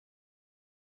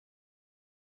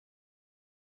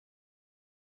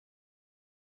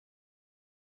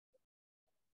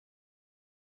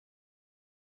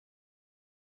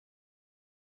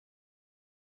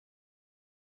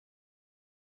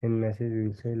in message we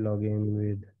will say login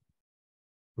with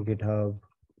GitHub.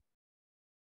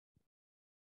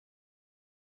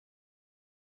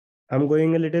 I'm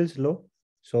going a little slow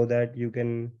so that you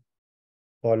can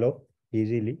follow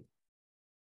easily.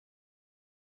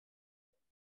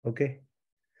 Okay.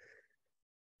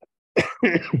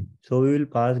 So we will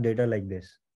pass data like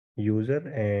this: user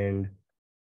and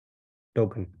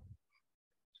token.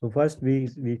 So first we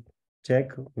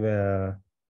check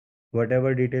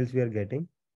whatever details we are getting.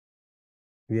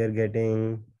 We are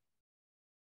getting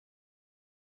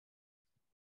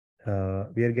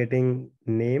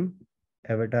name,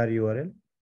 avatar URL,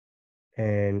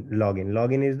 and login.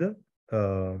 Login is the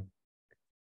uh,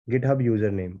 GitHub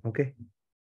username. Okay.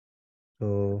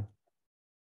 So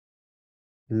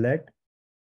let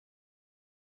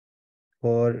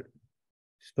for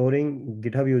storing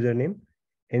GitHub username,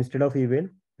 instead of email,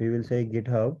 we will say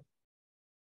GitHub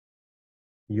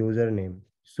username.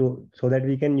 So that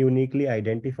we can uniquely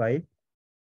identify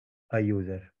a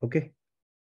user. Okay.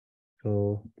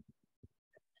 So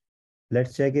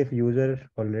let's check if user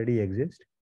already exists.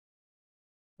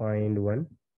 Find one.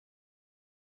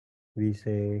 We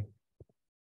say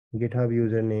GitHub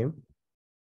username.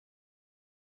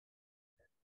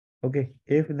 Okay.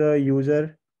 If the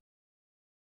user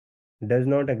does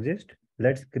not exist,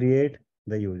 let's create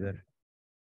the user.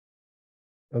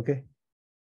 Okay.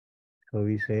 So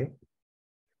we say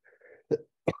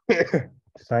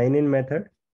sign in method.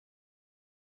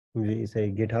 We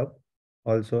say GitHub.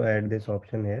 Also add this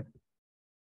option here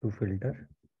to filter.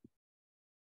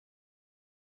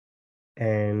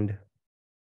 And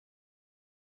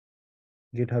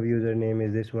GitHub username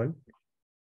is this one.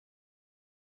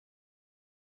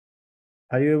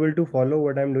 Are you able to follow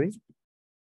what I'm doing?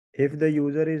 If the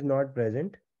user is not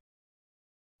present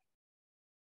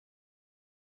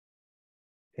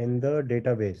in the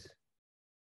database,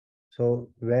 so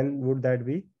when would that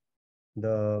be?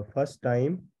 The first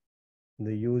time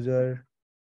the user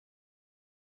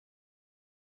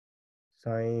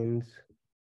signs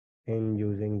in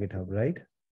using GitHub, right?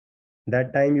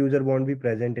 That time user won't be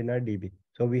present in our DB.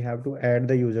 So we have to add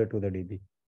the user to the DB.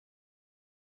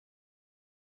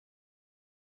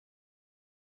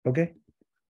 Okay.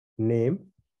 Name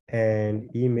and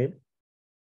email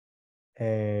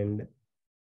and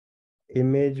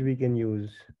image we can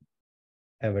use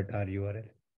avatar URL.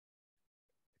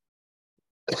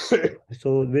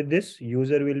 So with this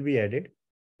user will be added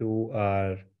to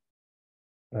our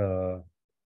uh,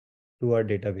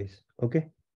 database. Okay.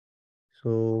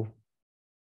 So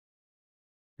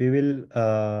we will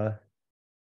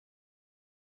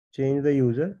change the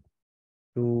user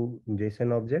to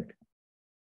JSON object.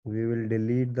 We will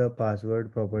delete the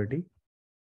password property.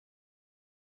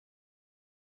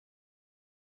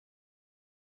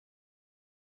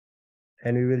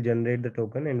 And we will generate the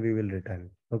token and we will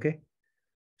return. Okay.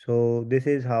 So this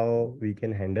is how we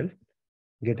can handle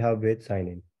GitHub with sign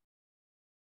in.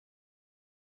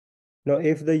 Now,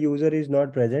 if the user is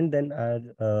not present, then are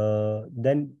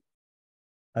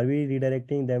we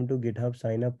redirecting them to GitHub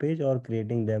sign up page or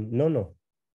creating them? No, no.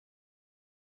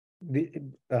 We,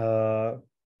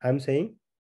 I'm saying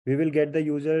we will get the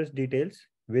user's details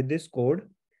with this code.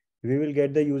 We will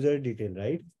get the user detail,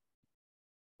 right?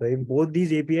 So if both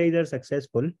these APIs are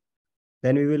successful,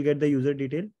 then we will get the user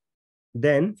detail.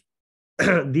 Then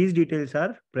these details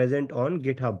are present on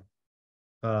GitHub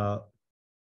uh,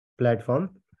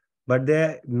 platform, but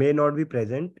they may not be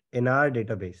present in our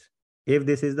database. If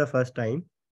this is the first time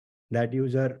that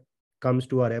user comes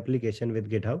to our application with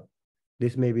GitHub,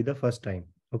 this may be the first time.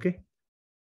 Okay.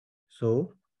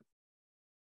 So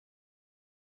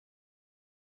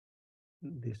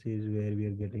this is where we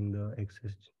are getting the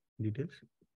access details.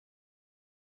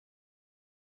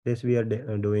 This we are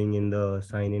doing in the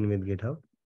sign in with GitHub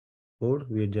code.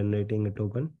 We are generating a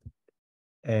token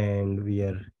and we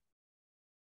are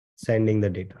sending the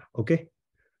data. Okay.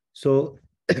 So,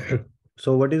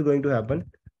 so what is going to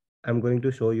happen? I'm going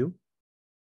to show you.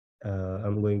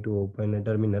 I'm going to open a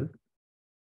terminal.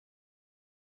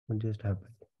 What just happened?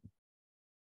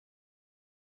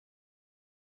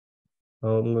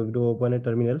 I'm going to open a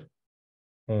terminal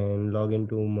and log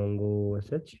into Mongo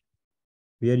SH.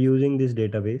 We are using this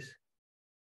database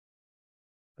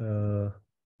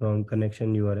from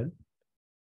connection URL.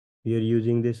 We are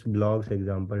using this blogs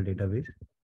example database.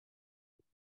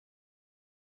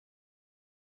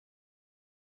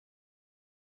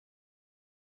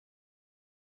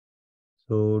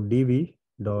 So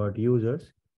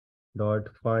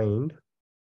db.users.find,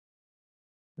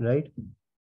 right,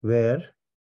 where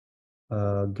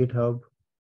GitHub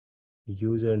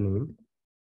username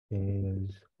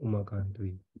is Umakant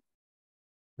V,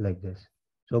 like this.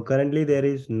 So currently there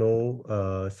is no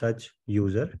such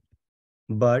user,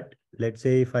 but let's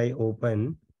say if I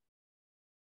open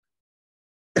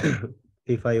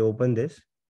if I open this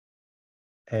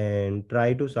and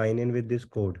try to sign in with this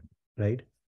code, right?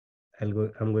 I'm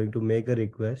going to make a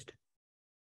request.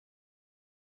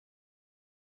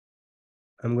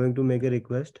 I'm going to make a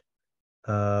request,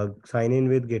 sign in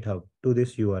with GitHub to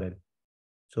this URL.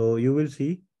 So you will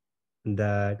see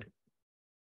that,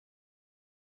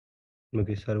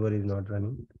 okay, server is not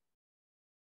running.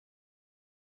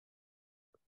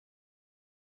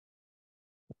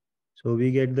 So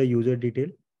we get the user detail.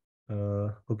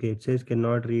 Okay, it says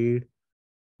cannot read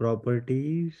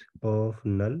properties of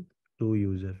null to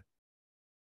user.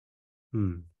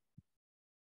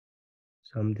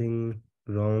 Something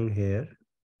wrong here.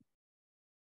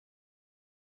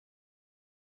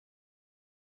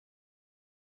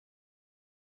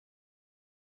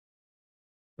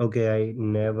 Okay, I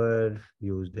never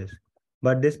used this,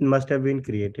 but this must have been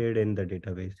created in the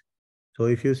database. So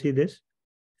if you see this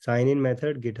sign in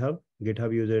method, GitHub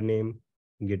username,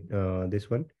 this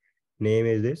one, name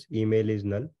is this, email is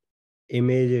null,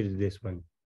 image is this one.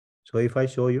 So if I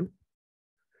show you,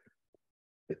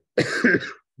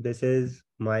 this is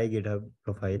my GitHub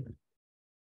profile.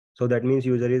 So that means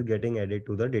user is getting added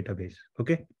to the database.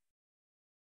 Okay.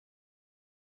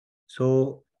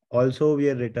 So also we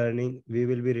will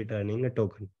be returning a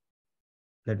token.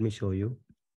 Let me show you.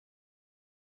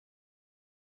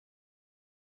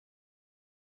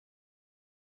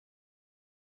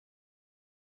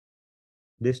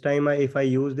 This time if I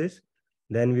use this,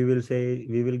 then we will say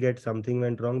we will get something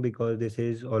went wrong because this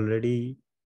is already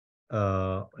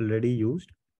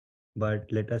used.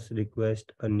 But let us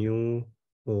request a new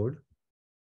code.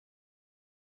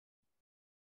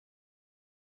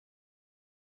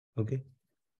 Okay.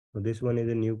 So this one is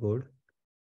a new code.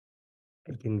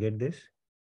 I can get this.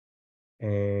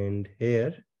 And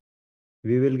here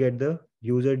we will get the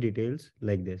user details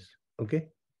like this. Okay.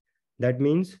 That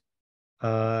means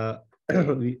uh,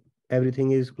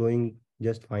 everything is going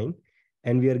just fine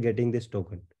and we are getting this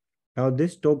token. Now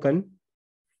this token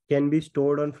can be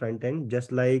stored on front end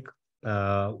just like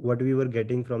what we were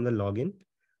getting from the login.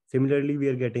 Similarly, we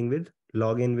are getting with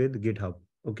login with GitHub.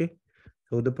 Okay.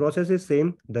 So the process is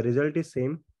same, the result is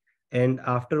same, and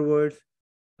afterwards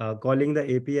calling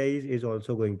the APIs is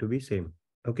also going to be same.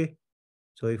 Okay.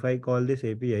 So if I call this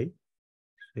API,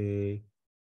 say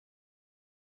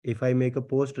if I make a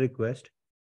post request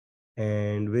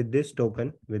and with this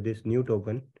token, with this new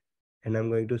token, and I'm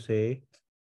going to say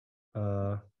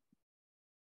uh,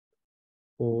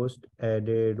 post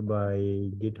added by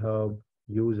GitHub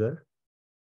user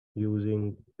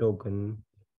using token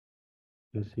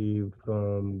received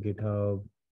from GitHub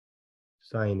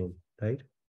sign in, right?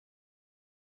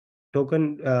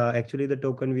 Token, actually the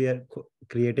token we are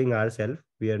creating ourselves.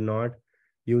 We are not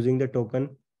using the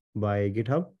token by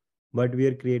GitHub, but we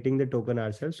are creating the token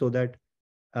ourselves so that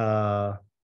uh,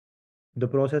 the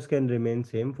process can remain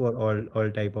same for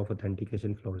all type of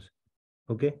authentication flows.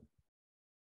 Okay.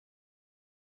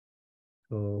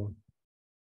 So,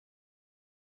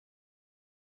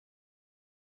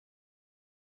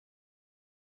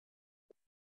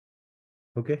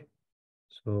 okay.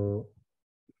 So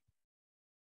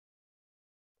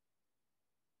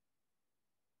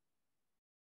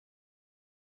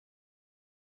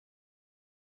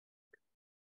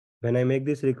when I make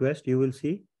this request, you will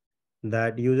see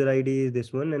that user ID is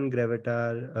this one and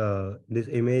gravatar, this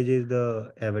image is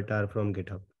the avatar from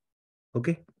GitHub.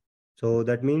 Okay. So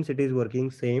that means it is working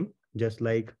same, just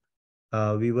like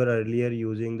we were earlier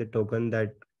using the token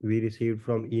that we received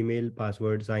from email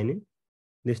password sign in.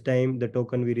 This time the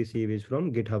token we receive is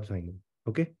from GitHub sign in.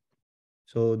 Okay.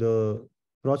 So the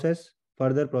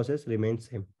further process remains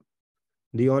same.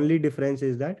 The only difference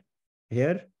is that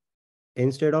here,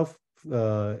 instead of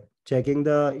uh, checking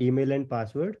the email and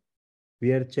password,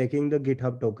 we are checking the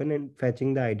GitHub token and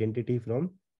fetching the identity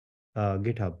from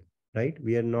GitHub, right?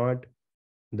 We are not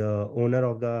the owner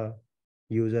of the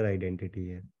user identity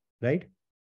here, right?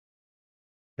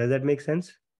 Does that make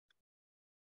sense?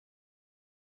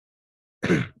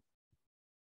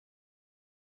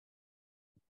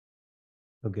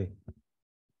 Okay,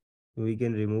 we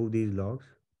can remove these logs.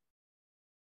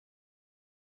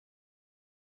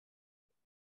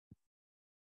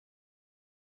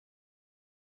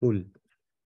 Cool.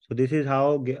 So this is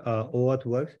how OAuth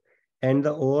works. And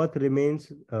the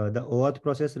OAuth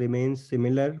process remains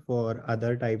similar for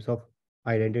other types of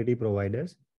identity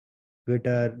providers.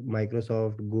 Twitter,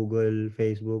 Microsoft, Google,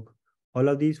 Facebook, all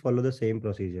of these follow the same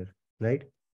procedure, right?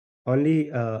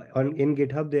 Only on in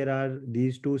GitHub there are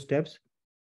these two steps,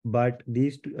 but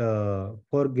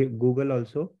for Google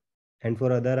also and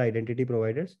for other identity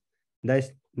providers, the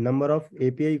number of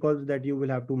API calls that you will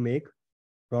have to make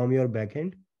from your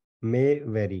backend may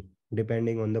vary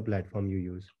depending on the platform you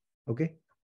use. Okay,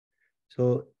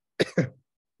 so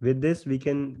with this we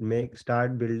can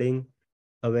start building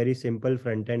a very simple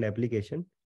front end application.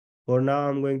 For now,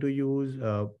 I'm going to use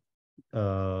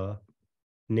uh,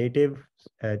 native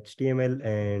HTML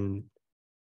and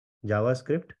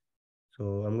JavaScript.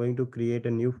 So I'm going to create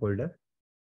a new folder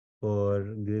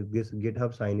for this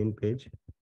GitHub sign-in page.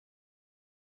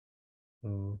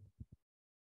 So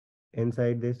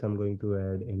inside this, I'm going to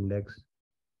add index.html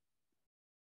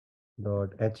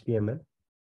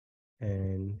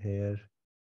and here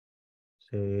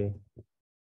say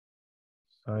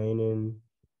sign in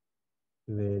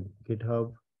with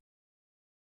GitHub.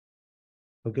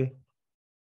 Okay.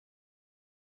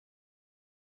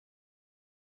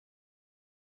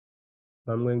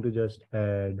 I'm going to just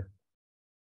add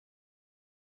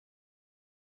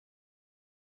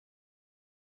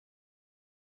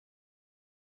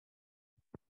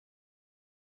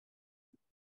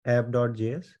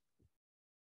app.js.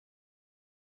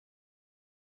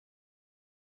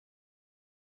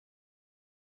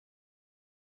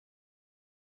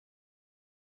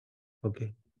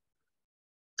 Okay.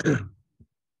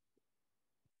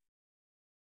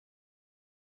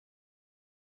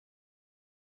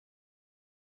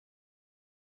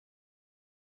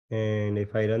 And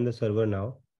if I run the server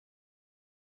now,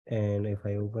 and if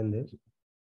I open this,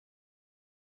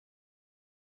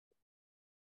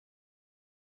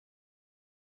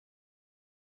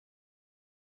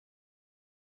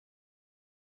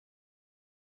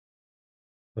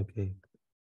 okay,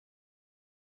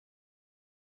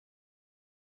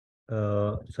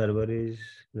 server is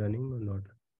running or not?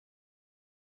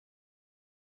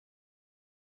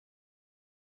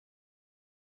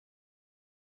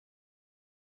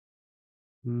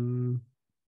 Hmm.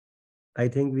 I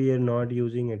think we are not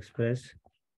using Express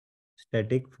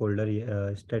static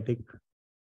folder static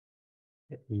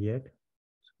yet.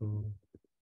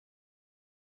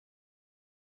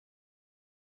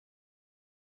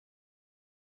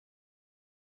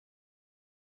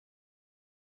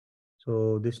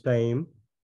 So this time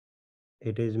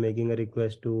it is making a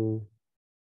request to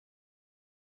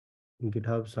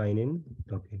GitHub sign in.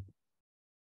 Okay.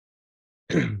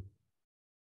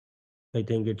 I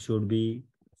think it should be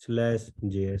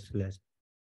 /js/.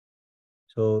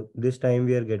 So this time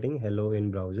we are getting hello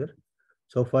in browser.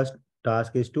 So first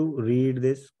task is to read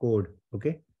this code.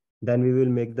 Okay. Then we will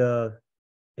make the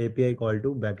API call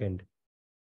to backend.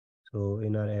 So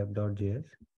in our app.js,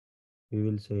 we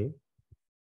will say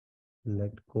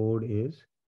let code is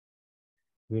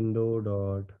window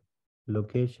dot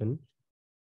location,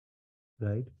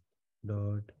 right?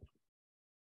 Dot,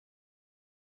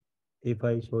 if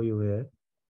I show you here,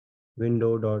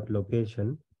 window dot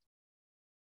location,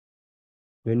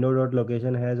 window dot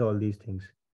location has all these things.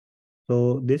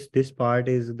 So this part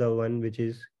is the one which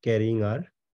is carrying our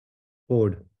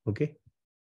code. Okay.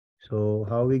 So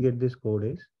how we get this code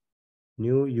is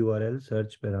new URL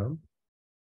search param,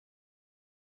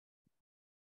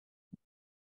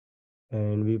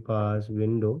 and we pass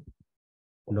window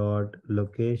dot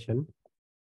location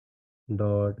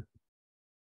dot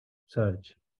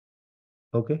search.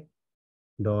 Okay.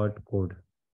 Dot code.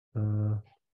 Uh,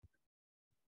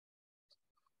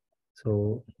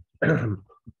 so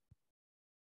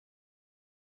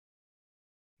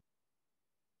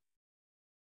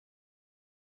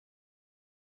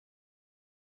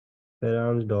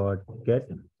params dot get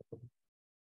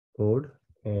code,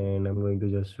 and I'm going to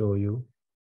just show you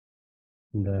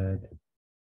that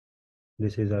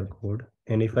this is our code.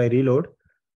 And if I reload,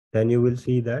 then you will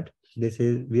see that this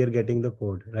is, we are getting the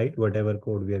code, right? Whatever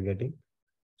code we are getting.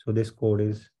 So this code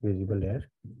is visible there.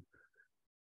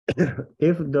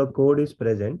 If the code is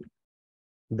present,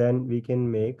 then we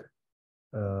can make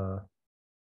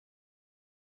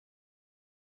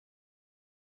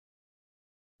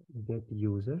get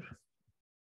user,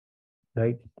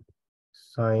 right?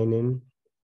 Sign in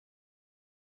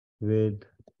with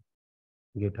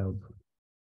GitHub.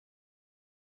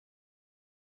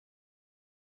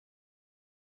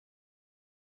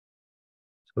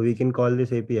 So we can call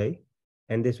this API,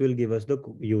 and this will give us the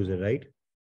user, right?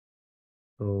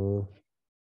 So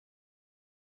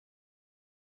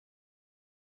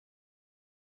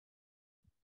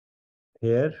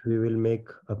here we will make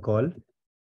a call.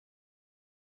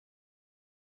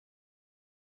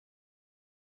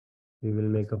 We will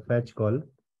make a fetch call,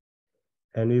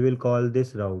 and we will call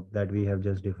this route that we have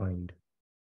just defined.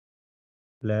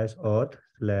 Slash auth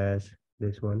slash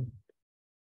this one.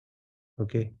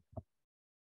 Okay.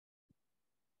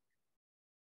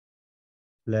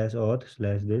 Slash auth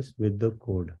slash this with the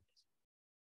code.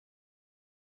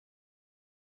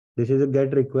 This is a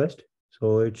get request,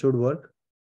 so it should work.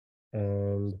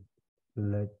 And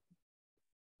let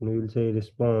we will say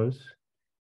response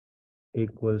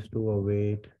equals to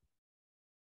await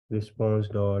response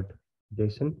dot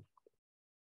JSON,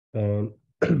 and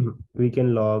we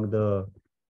can log the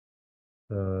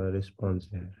response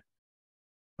here.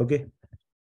 Okay.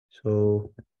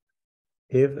 So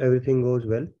if everything goes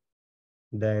well,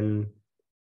 then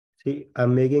see,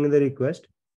 I'm making the request,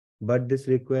 but this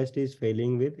request is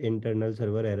failing with internal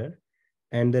server error,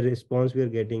 and the response we are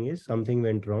getting is something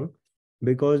went wrong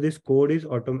because this code is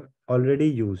already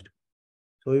used.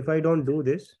 So if I don't do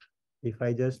this, if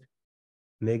I just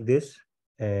make this,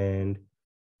 and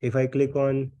if I click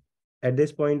on, at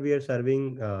this point we are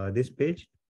serving this page.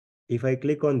 If I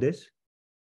click on this,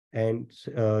 and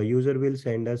user will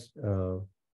send us, the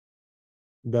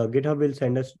GitHub will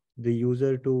send us the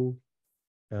user to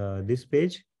this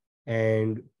page,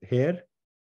 and here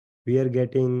we are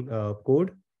getting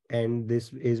code, and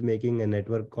this is making a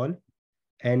network call,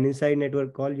 and inside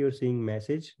network call you're seeing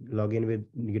message login with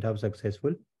GitHub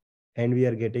successful, and we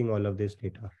are getting all of this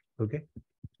data. Okay.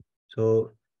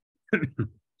 So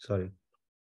sorry.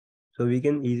 So we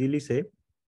can easily say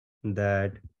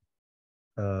that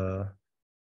uh,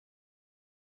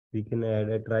 we can add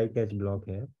a try catch block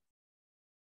here,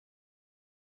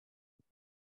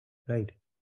 right?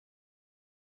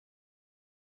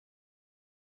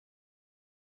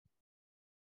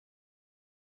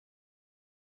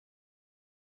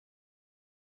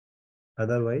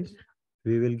 Otherwise,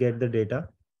 we will get the data.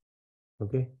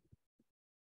 Okay.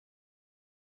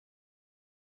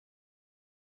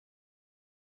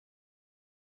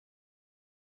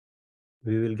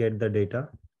 We will get the data.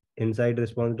 Inside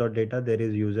response.data, there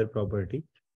is user property.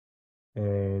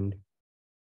 And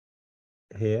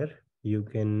here you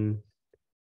can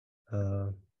uh,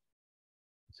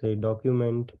 say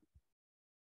document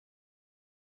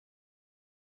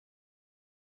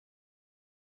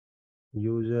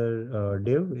user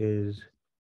div is,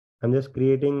 I'm just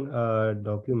creating a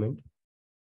document,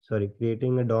 sorry,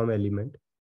 creating a DOM element,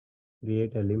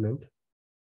 create element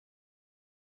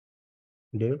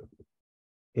div.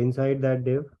 Inside that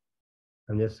div,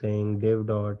 I'm just saying div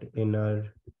dot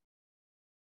inner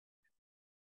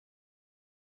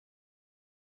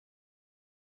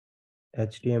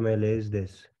HTML is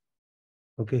this.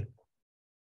 Okay.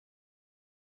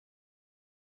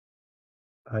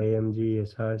 IMG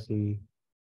SRC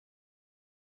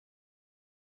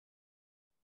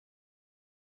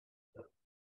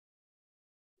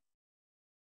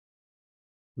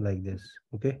like this.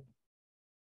 Okay.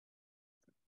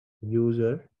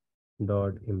 User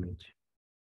dot image.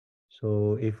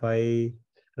 So if I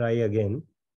try again,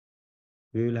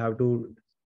 we will have to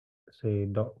say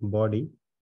body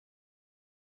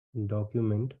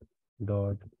document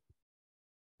dot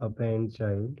append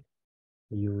child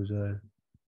user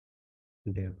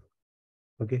dev.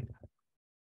 Okay.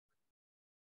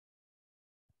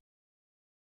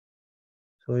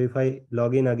 So if I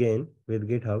log in again with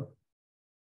GitHub,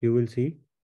 you will see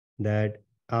that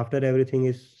after everything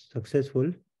is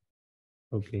successful,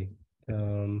 okay,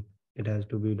 it has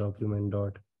to be document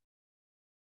dot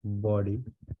body.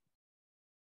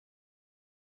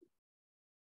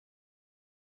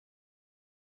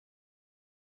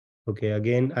 Okay,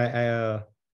 again,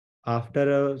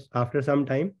 after some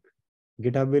time,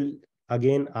 GitHub will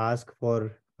again ask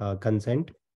for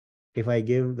consent. If I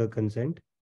give the consent,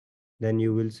 then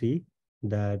you will see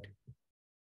that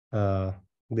uh,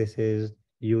 this is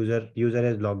user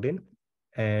has logged in,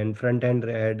 and front end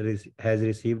has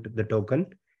received the token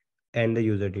and the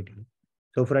user detail.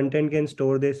 So front end can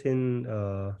store this in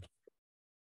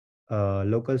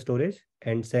local storage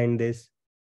and send this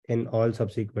in all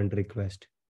subsequent requests.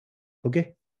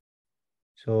 Okay.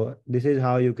 So this is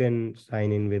how you can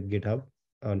sign in with GitHub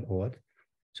on OAuth.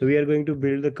 So we are going to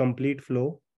build the complete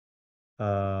flow.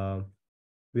 Uh,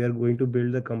 we are going to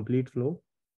build the complete flow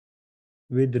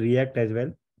with React as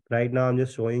well. Right now, I'm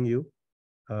just showing you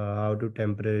how to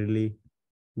temporarily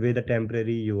with a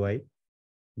temporary UI,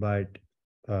 but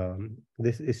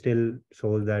this is still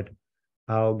shows that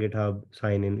how GitHub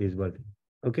sign in is working.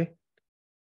 Okay.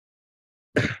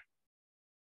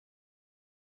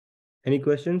 Any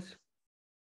questions?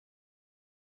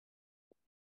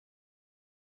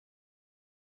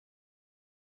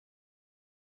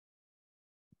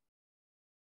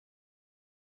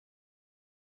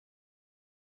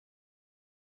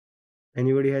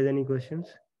 Anybody has any questions?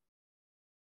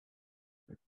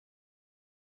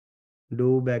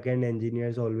 Do backend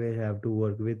engineers always have to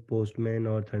work with Postman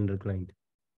or Thunder client?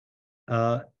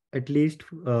 Uh, at least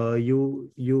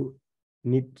you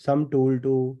need some tool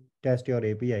to test your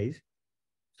APIs.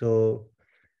 So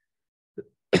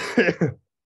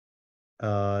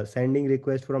sending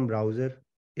request from browser,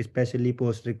 especially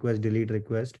post request, delete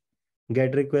request,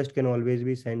 get request can always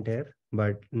be sent here,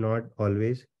 but not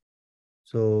always.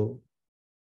 So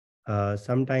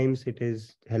sometimes it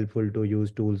is helpful to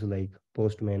use tools like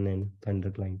Postman and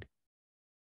Thunder client.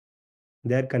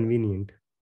 They're convenient.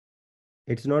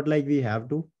 It's not like we have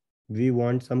to. We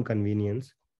want some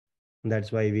convenience.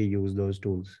 That's why we use those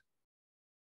tools.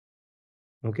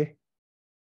 Okay.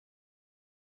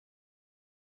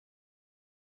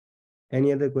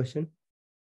 Any other question?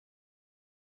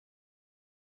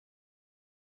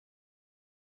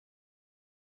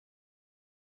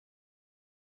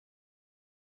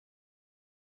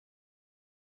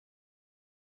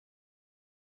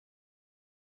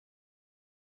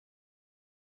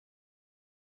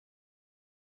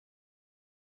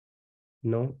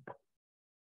 No.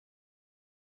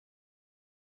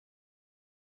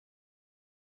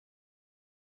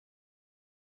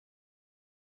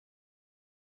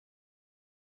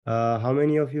 How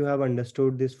many of you have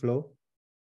understood this flow?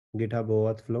 GitHub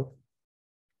OAuth flow?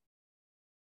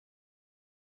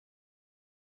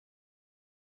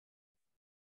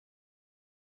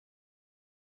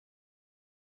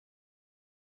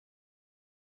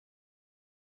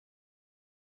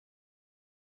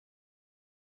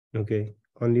 Okay.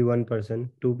 Only one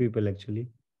person, two people actually.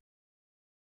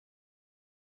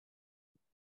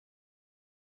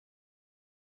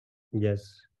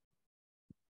 Yes.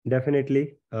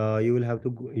 Definitely. You'll have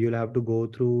to go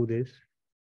through this.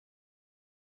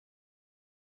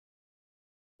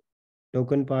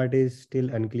 Token part is still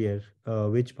unclear.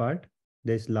 Which part?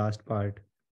 This last part.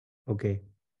 Okay.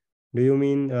 Do you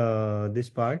mean this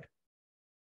part?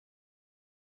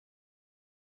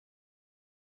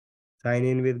 Sign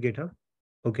in with GitHub?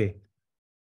 Okay.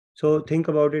 So think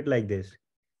about it like this.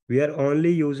 We are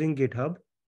only using GitHub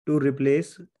to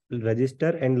replace register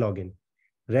and login.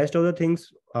 Rest of the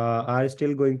things are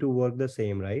still going to work the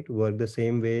same, right? Work the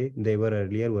same way they were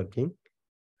earlier working.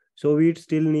 So we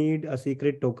still need a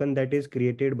secret token that is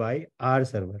created by our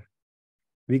server.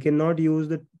 We cannot use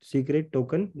the secret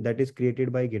token that is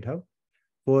created by GitHub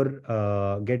for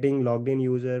getting logged in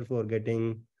user, for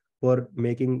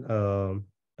making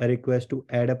a request to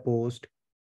add a post,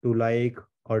 to like,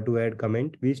 or to add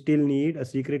comment. We still need a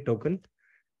secret token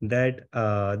that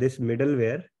this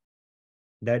middleware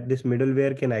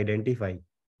can identify,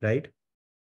 right?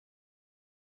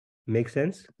 Make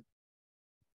sense?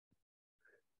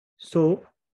 So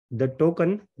the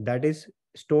token that is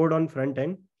stored on front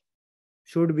end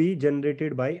should be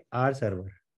generated by our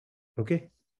server. Okay.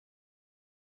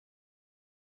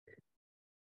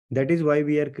 That is why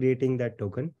we are creating that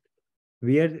token.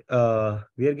 We are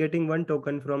getting one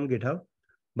token from GitHub,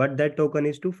 but that token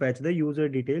is to fetch the user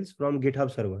details from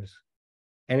GitHub servers,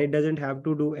 and it doesn't have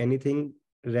to do anything.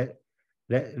 It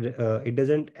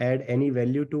doesn't add any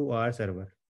value to our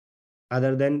server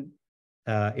other than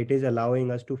it is allowing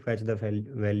us to fetch the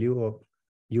value of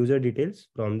user details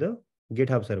from the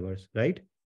GitHub servers, right?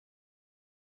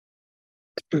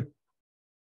 Does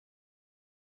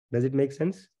it make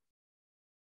sense?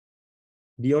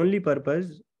 The only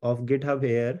purpose of GitHub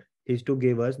here is to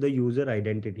give us the user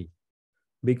identity,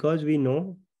 because we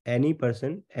know any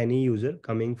person, any user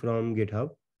coming from GitHub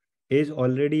is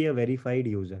already a verified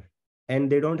user, and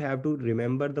they don't have to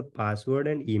remember the password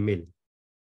and email.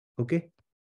 Okay.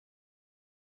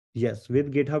 Yes,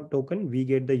 with GitHub token, we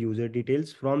get the user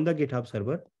details from the GitHub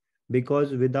server,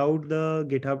 because without the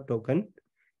GitHub token,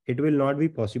 it will not be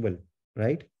possible,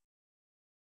 right?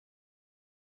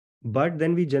 But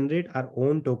then we generate our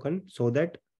own token so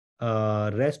that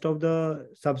rest of the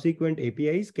subsequent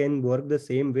APIs can work the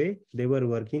same way they were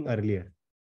working earlier.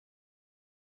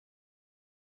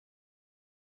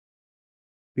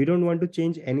 We don't want to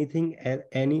change anything,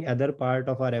 any other part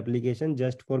of our application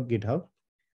just for GitHub.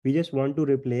 We just want to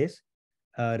replace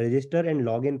register and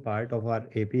login part of our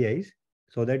APIs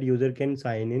so that user can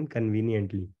sign in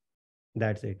conveniently.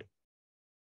 That's it.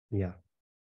 Yeah.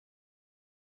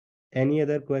 Any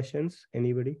other questions?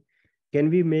 Anybody? Can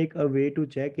we make a way to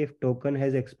check if token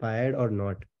has expired or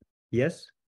not? Yes,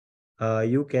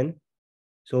 you can.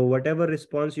 So whatever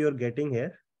response you're getting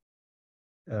here,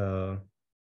 uh,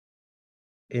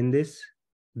 in this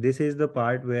is the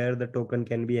part where the token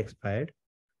can be expired.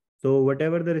 So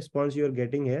whatever the response you're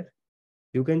getting here,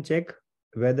 you can check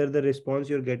whether the response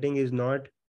you're getting is not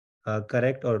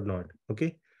correct or not.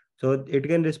 Okay. So it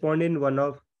can respond in one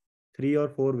of three or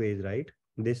four ways, right?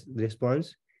 This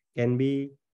response can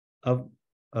be of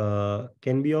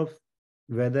can be of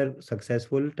whether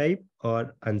successful type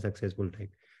or unsuccessful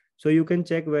type. So you can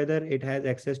check whether it has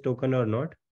access token or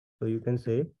not. So you can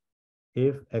say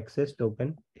if access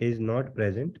token is not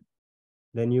present,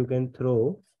 then you can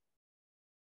throw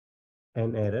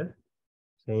an error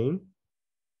saying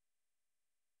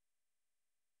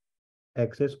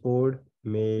access code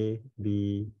may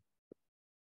be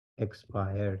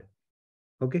expired.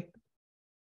 Okay.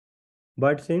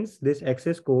 But since this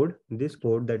code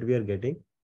that we are getting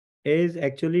is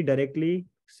actually directly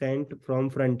sent from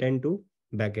front end to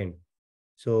backend.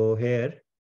 So here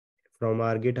from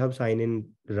our GitHub sign-in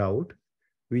route,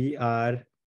 we are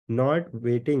not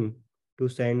waiting to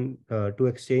send to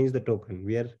exchange the token.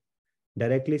 We are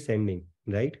directly sending,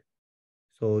 right?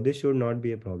 So this should not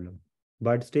be a problem.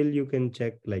 But still you can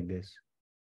check like this.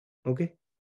 Okay.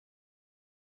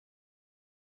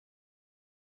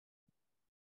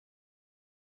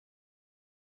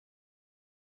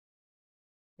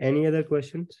 Any other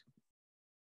questions?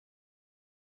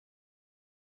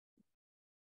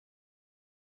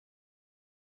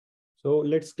 So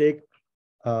let's take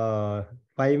 5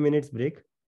 minutes break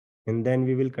and then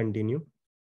we will continue.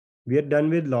 We are done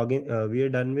with login. We are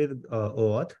done with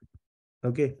OAuth.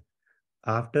 Okay.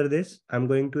 After this, I'm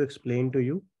going to explain to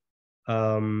you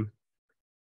um,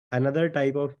 another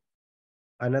type of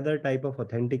another type of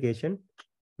authentication,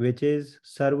 which is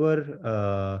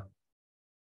server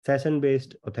session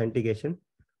based authentication,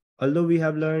 Although we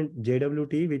have learned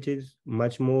JWT, which is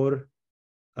much more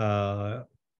uh,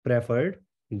 preferred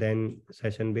than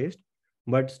session based,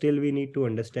 but still we need to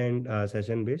understand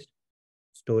session based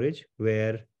storage,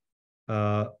 where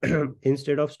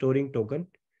instead of storing token,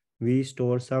 we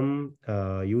store some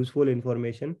useful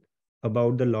information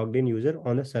about the logged in user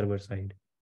on the server side.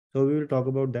 So we will talk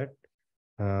about that.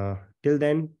 Till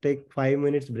then, take 5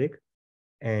 minutes break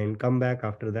and come back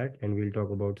after that, and we'll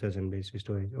talk about session based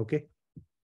storage. Okay.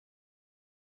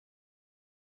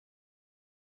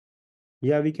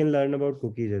 Yeah, we can learn about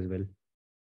cookies as well.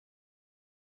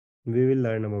 We will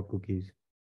learn about cookies.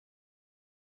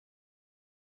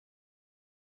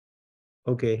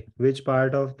 Okay, which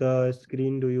part of the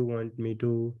screen do you want me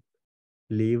to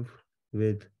leave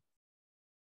with?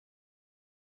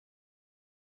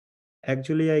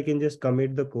 Actually, I can just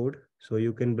commit the code so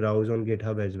you can browse on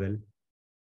GitHub as well.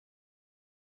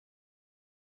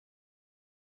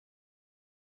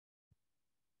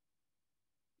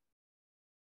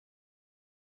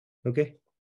 Okay,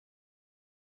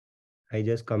 I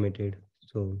just committed.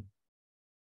 So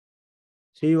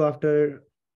see you after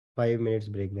 5 minutes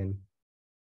break then.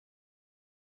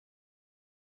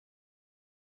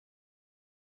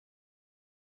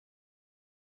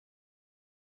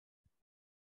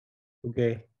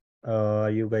 Okay, are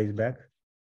you guys back?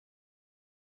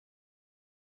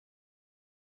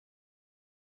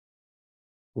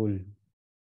 Cool.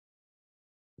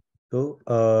 So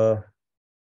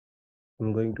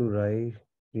I'm going to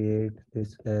create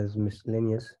this as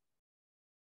miscellaneous,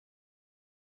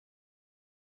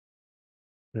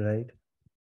 right?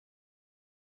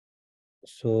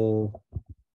 So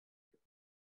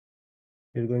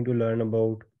you're going to learn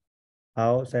about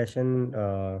how session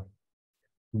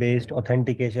based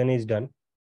authentication is done.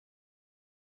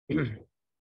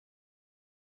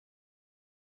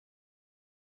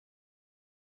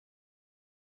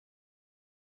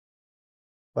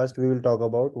 First, we will talk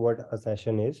about what a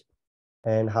session is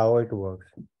and how it works,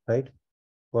 right?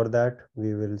 For that,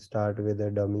 we will start with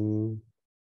a dummy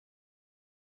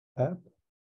app.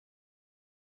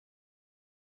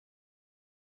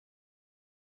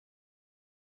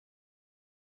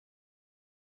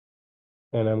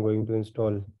 And I'm going to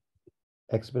install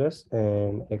Express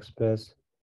and Express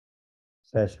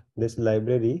session. This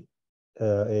library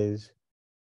is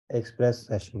Express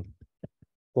session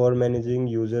for managing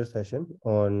user session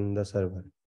on the server.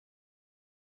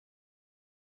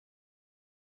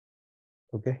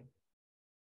 Okay.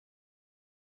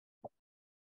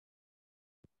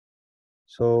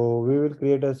 So we will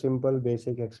create a simple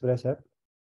basic Express app.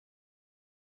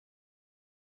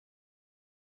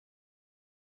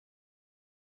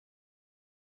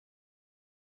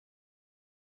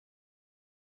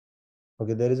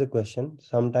 Okay, there is a question.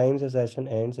 Sometimes a session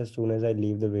ends as soon as I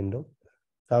leave the window.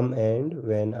 Some end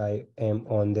when I am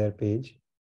on their page,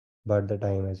 but the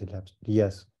time has elapsed.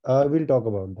 Yes, we'll talk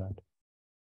about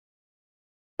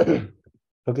that.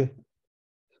 Okay,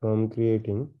 so I'm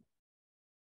creating.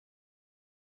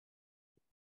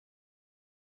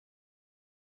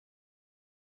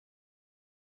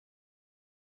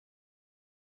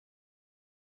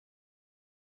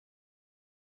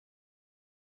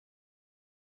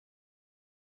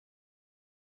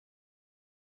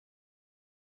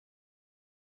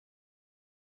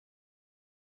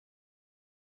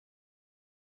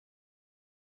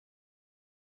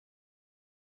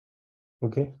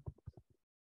 Okay,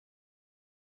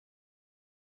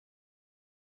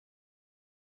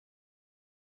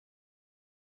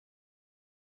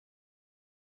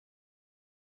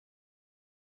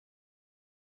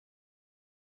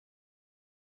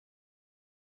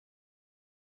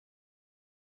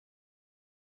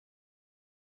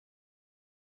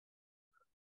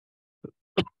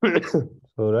 so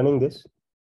running this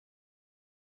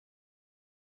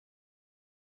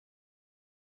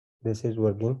is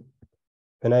working.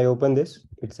 When I open this,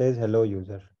 it says hello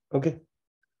user. Okay,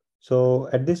 so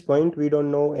at this point, we don't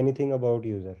know anything about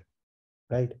user,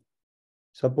 right?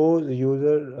 Suppose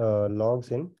user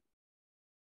logs in,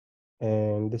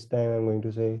 and this time I'm going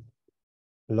to say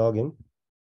login,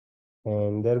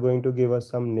 and they're going to give us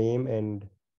some name, and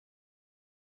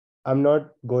I'm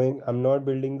not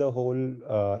building the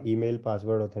whole email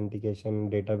password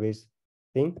authentication database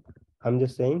thing. I'm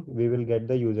just saying we will get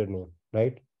the username,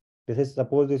 right?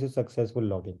 Suppose this is successful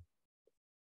login.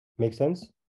 Make sense?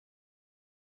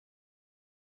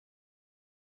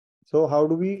 So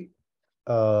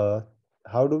uh,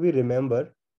 how do we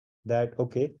remember that,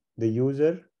 okay, the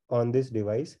user on this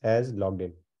device has logged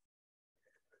in?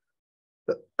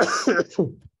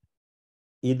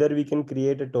 Either we can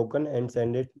create a token and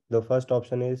send it. The first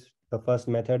option is the first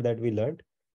method that we learned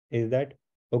is that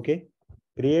Okay.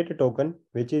 Create a token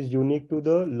which is unique to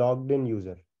the logged in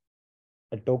user.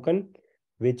 A token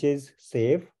which is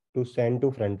safe to send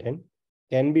to frontend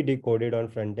can be decoded on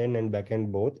frontend and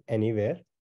backend both anywhere,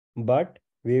 but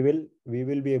we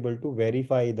will be able to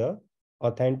verify the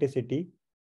authenticity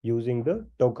using the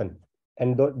token.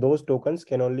 And those tokens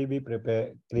can only be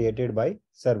created by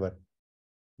server.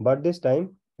 But this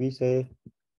time we say,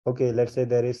 okay, let's say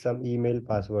there is some email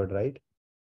password, right?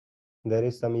 There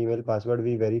is some email password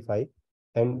we verify,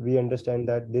 and we understand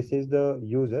that this is the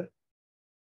user.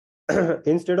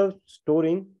 Instead of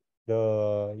storing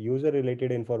the user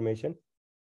related information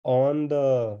on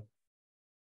the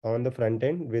front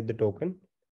end with the token,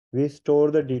 we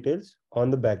store the details on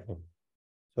the back end.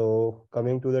 So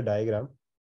coming to the diagram,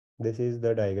 this is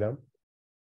the diagram.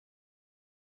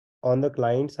 On the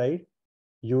client side,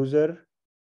 user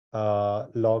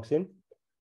logs in.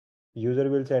 User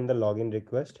will send the login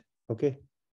request. Okay.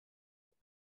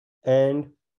 And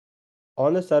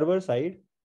on the server side,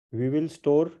 we will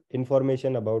store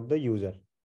information about the user.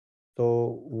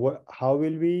 So how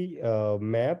will we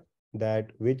map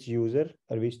that which user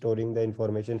are we storing the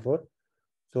information for?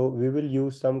 So we will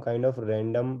use some kind of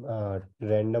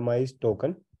randomized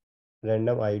token,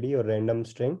 random ID or random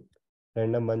string,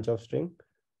 random bunch of string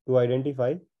to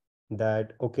identify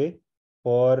that, okay,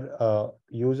 for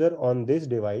user on this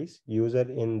device, user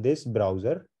in this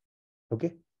browser,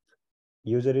 okay,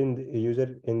 user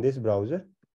in this browser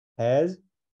has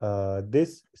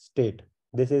this state.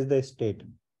 This is the state.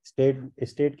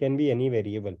 State can be any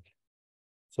variable.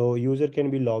 So user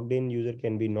can be logged in, user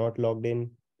can be not logged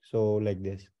in. So like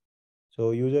this.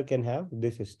 So user can have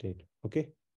this state. Okay.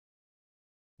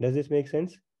 Does this make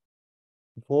sense?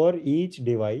 For each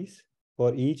device,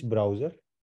 for each browser,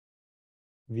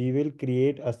 we will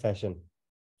create a session.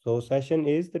 So session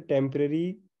is the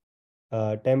temporary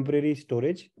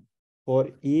storage for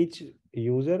each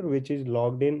user which is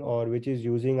logged in or which is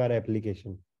using our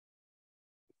application.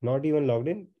 Not even logged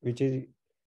in, which is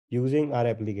using our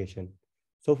application.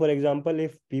 So for example,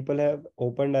 if people have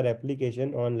opened our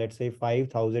application on, let's say,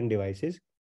 5,000 devices,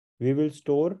 we will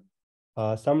store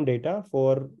some data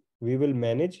for, we will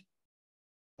manage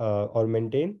or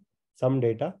maintain some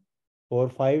data for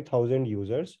 5,000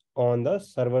 users on the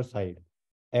server side,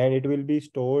 and it will be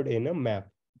stored in a map.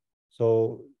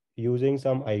 So using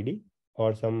some ID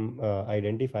or some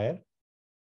identifier,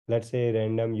 let's say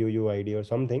random UUID or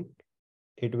something,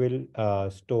 it will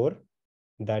store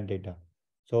that data.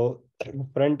 So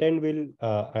front end will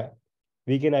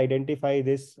we can identify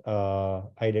this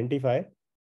identifier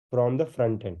from the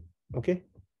front end. Okay,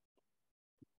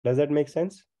 does that make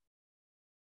sense?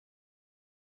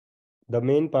 The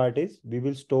main part is we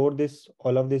will store this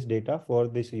all of this data for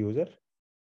this user,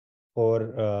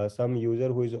 for some user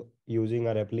who is using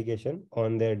our application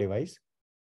on their device.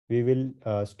 We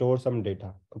will store some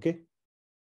data. Okay,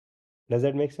 does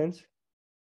that make sense?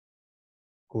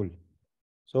 Cool.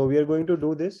 So we are going to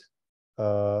do this.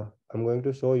 I'm going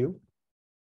to show you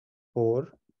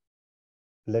for,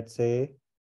 let's say,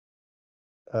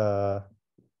 uh,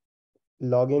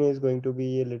 login is going to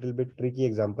be a little bit tricky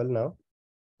example now.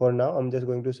 For now, I'm just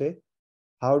going to say,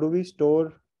 how do we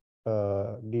store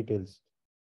details?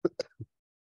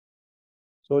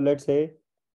 So let's say,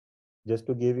 just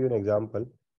to give you an example,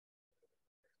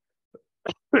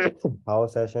 how a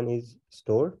session is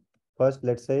stored. First,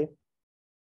 let's say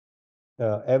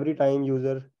every time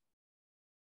user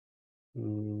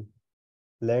mm,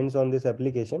 lands on this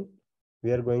application,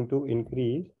 we are going to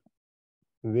increase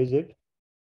visit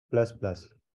plus plus.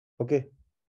 Okay,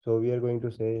 so we are going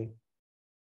to say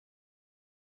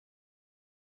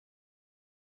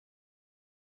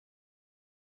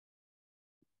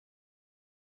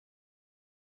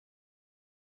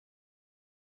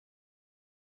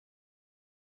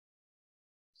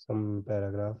some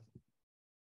paragraph.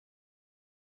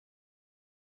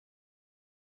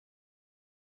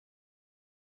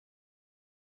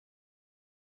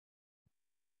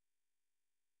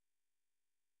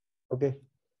 Okay,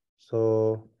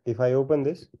 so if I open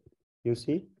this, you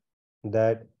see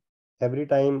that every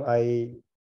time I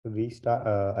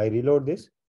reload this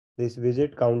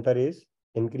visit counter is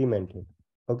incremented.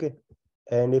 Okay,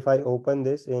 and if I open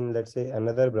this in, let's say,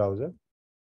 another browser,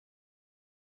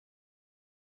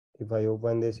 if I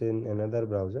open this in another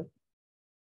browser,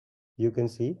 you can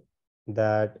see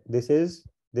that this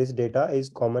data is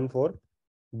common for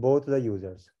both the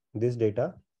users. This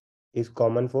data is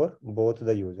common for both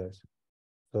the users.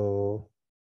 So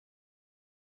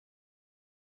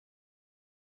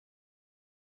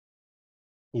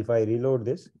if I reload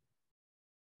this,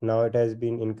 now it has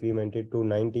been incremented to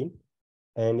 19.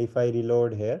 And if I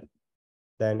reload here,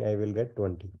 then I will get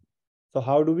 20. So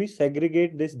how do we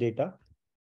segregate this data?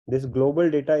 This global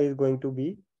data is going to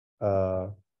be uh,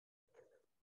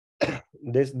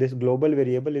 this global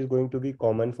variable is going to be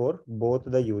common for both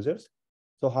the users.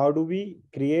 So how do we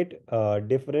create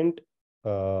different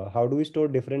how do we store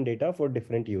different data for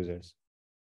different users?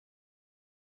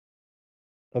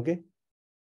 Okay.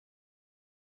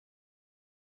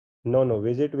 No,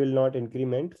 visit will not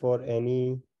increment for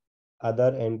any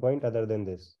other endpoint other than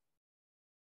this.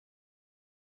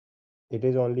 It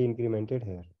is only incremented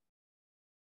here.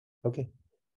 Okay.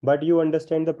 But you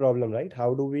understand the problem, right?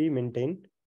 How do we maintain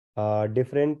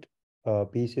different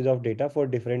pieces of data for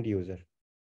different user?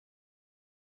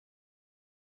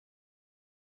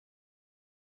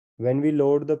 When we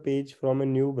load the page from a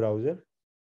new browser,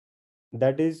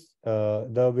 that is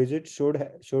the visit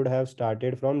should have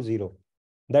started from 0.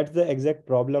 That's the exact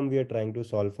problem we are trying to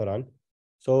solve for on.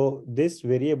 So this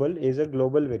variable is a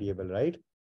global variable, right?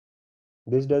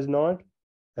 This does not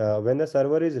when the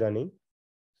server is running,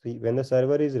 see, when the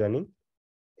server is running,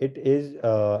 it is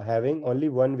having only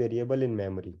one variable in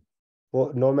memory.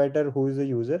 For no matter who is the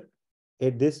user,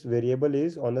 this variable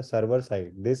is on the server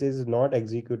side. This is not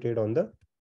executed on the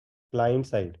client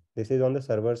side. This is on the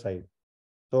server side.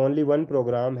 So only one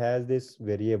program has this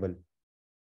variable.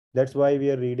 That's why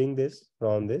we are reading this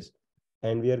from this,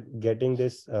 and we are getting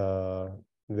this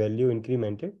value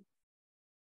incremented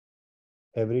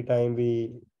every time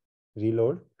we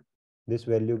reload. This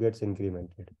value gets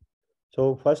incremented.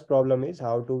 So first problem is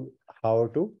how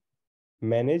to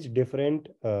manage different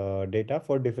data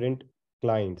for different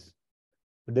clients.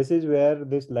 This is where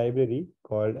this library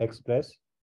called Express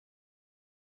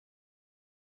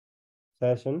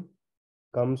Session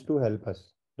comes to help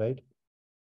us, right?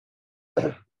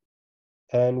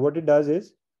 And what it does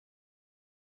is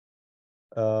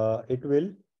it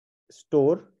will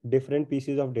store different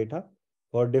pieces of data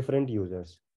for different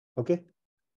users. Okay,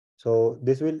 so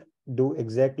this will do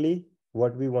exactly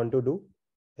what we want to do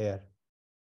here.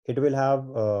 It will have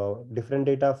different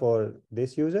data for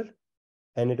this user,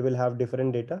 and it will have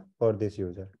different data for this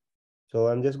user. So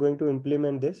I'm just going to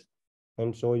implement this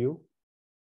and show you.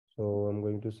 So I'm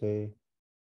going to say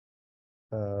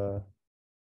uh,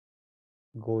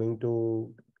 going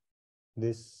to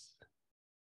this.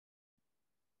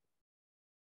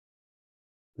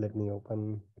 Let me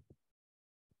open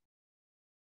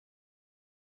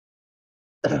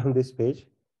this page.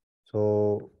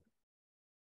 So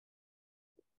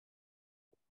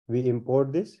we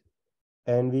import this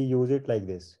and we use it like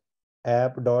this,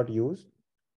 app.use,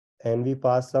 and we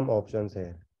pass some options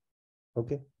here.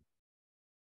 Okay,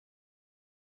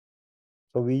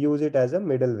 so we use it as a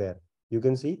middleware. You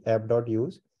can see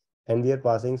app.use, and we are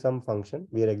passing some function.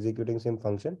 We are executing some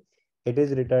function. It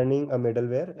is returning a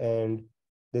middleware, and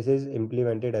this is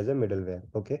implemented as a middleware.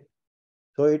 Okay,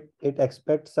 so it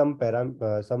expects some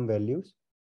values.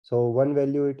 So one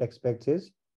value it expects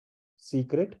is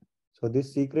secret. So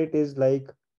this secret is like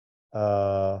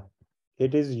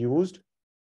it is used.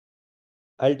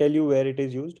 I'll tell you where it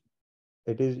is used.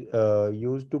 It is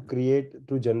used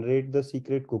to generate the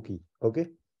secret cookie. Okay,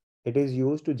 it is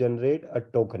used to generate a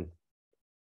token.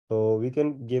 So we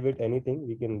can give it anything.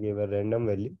 We can give a random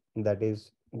value that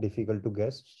is difficult to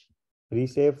guess.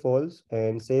 Resave false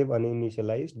and save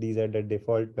uninitialized. These are the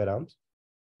default params.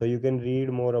 So you can read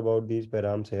more about these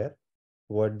params here,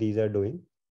 what these are doing.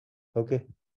 Okay,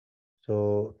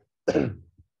 so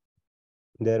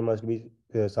there must be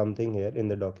something here in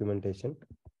the documentation.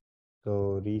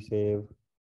 So resave,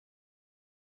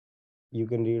 you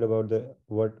can read about the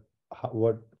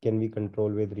what can we control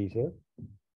with resave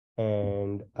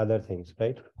and other things,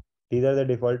 right? These are the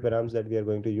default params that we are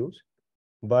going to use.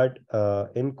 But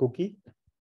in cookie,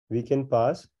 we can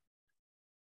pass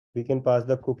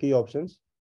the cookie options,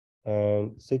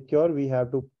 and secure we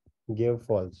have to give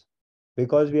false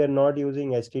because we are not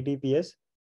using HTTPS.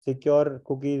 Secure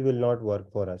cookies will not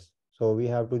work for us, so we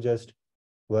have to just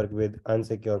work with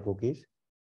unsecure cookies.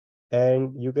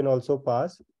 And you can also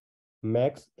pass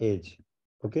max age.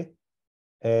 Okay,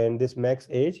 and this max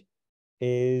age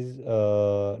is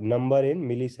number in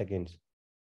milliseconds.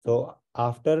 So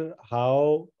after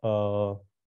how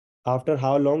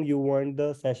long you want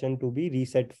the session to be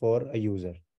reset for a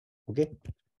user. Okay,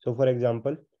 so for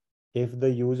example, if the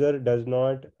user does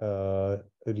not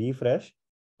refresh,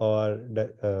 or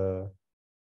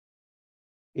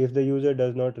if the user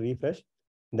does not refresh,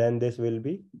 then this will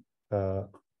be uh,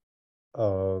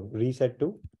 reset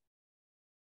to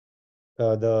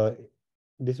the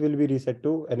this will be reset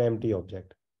to an empty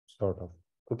object, sort of.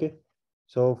 Okay,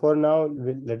 so for now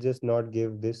let's just not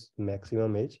give this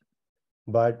maximum age,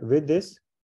 but with this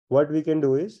what we can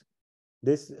do is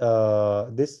this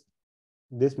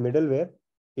middleware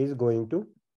is going to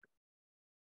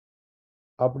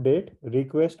update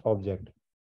request object.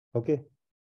 Okay,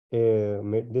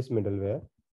 this middleware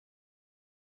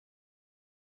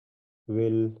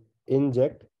will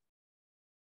inject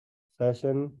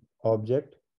session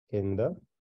object in the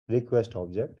request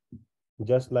object,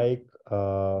 just like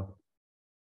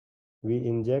we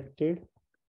injected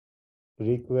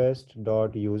request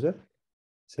dot user.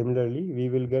 Similarly, we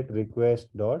will get request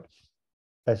dot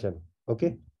session.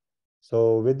 Okay,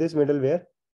 so with this middleware,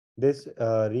 this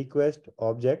request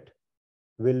object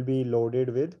will be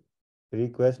loaded with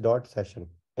request dot session,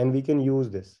 and we can use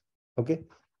this. Okay,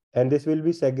 and this will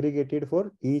be segregated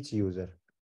for each user.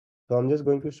 So I'm just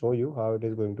going to show you how it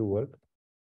is going to work.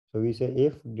 So we say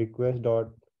if request dot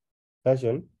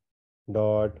session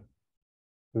dot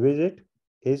visit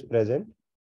is present,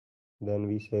 then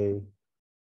we say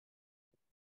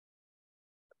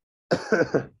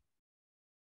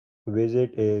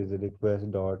visit is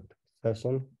request dot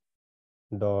session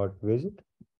dot visit.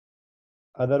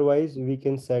 Otherwise, we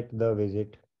can set the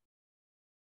visit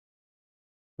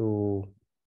to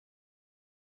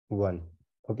 1.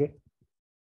 Okay,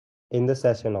 in the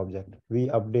session object, we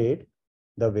update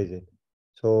the visit.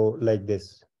 So like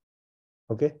this.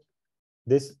 Okay,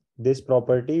 this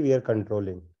property we are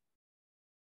controlling.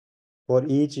 For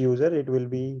each user, it will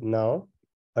be now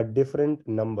a different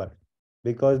number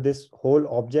because this whole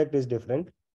object is different.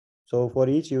 So for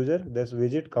each user, this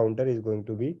visit counter is going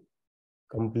to be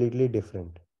completely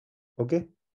different. Okay,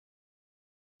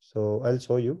 so I'll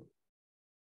show you.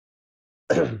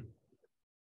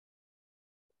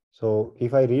 So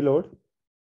if I reload,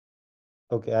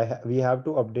 okay, we have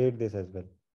to update this as well,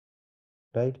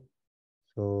 right?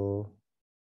 So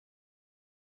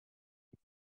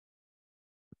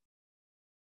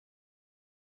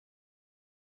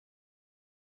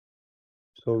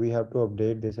we have to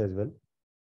update this as well.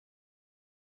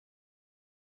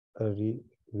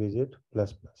 Revisit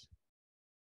plus plus.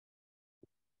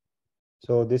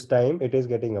 So this time it is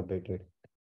getting updated.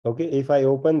 Okay, if I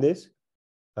open this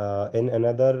in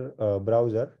another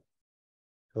browser,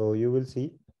 so you will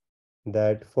see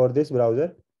that for this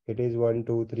browser, it is 1,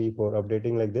 2, 3, 4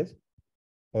 updating like this.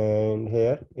 And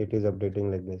here it is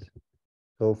updating like this.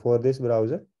 So for this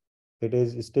browser, it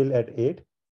is still at 8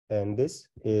 and this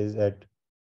is at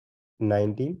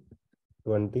 19,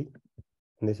 20,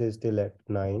 and this is still at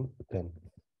 9, 10.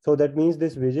 So that means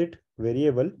this widget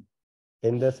variable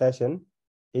in the session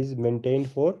is maintained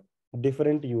for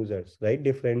different users, right?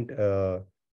 Different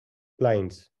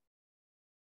clients.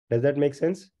 Does that make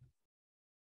sense?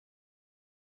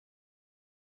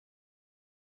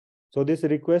 So this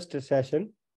request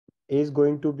session is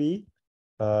going to be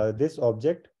this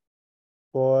object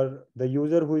for the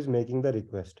user who is making the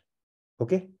request.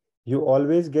 Okay, you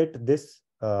always get this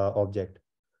object.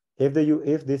 If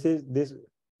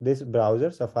this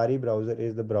browser, Safari browser,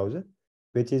 is the browser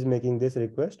which is making this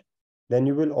request, then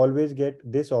you will always get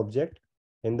this object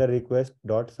in the request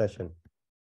dot session.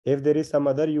 If there is some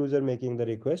other user making the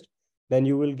request, then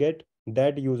you will get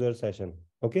that user session.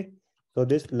 Okay, so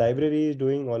this library is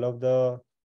doing all of the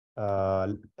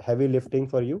heavy lifting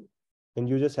for you, and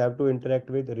you just have to interact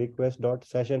with request dot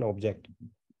session object,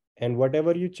 and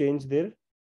whatever you change there,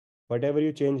 whatever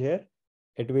you change here,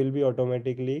 it will be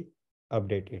automatically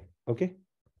updated. Okay,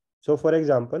 so for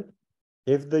example,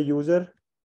 if the user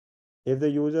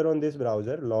on this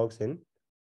browser logs in,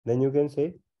 then you can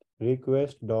say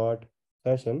request dot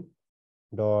session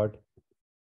dot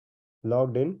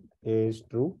logged in is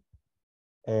true,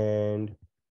 and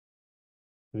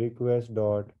request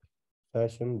dot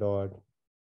session dot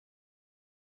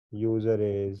user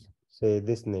is, say,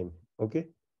 this name. Okay,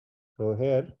 so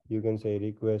here you can say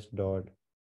request dot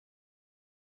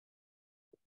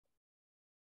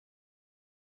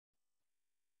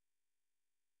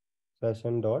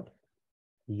session dot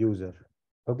user.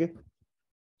 Okay,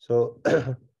 so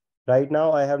right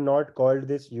now I have not called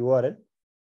this URL.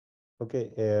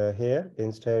 Okay, here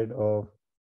instead of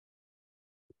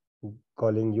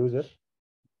calling user,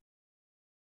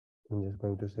 I'm just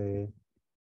going to say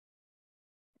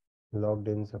logged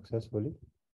in successfully,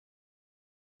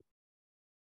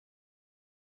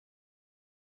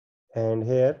 and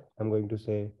here I'm going to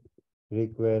say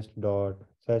request dot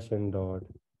session dot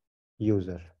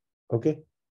user. Okay,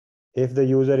 if the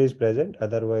user is present,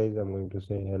 otherwise I'm going to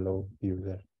say hello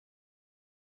user,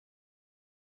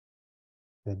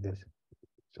 like this.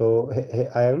 So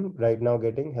I am right now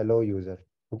getting hello user.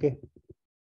 Okay,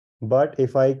 but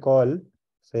if I call,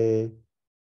 say,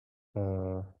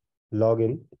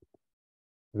 login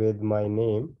with my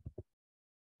name,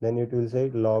 then it will say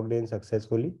logged in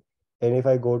successfully. And if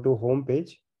I go to home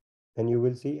page, then you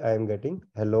will see I am getting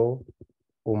hello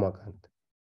Umakant.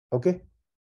 Okay.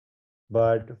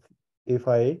 But if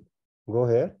I go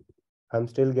here, I'm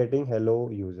still getting hello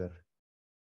user.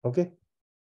 Okay.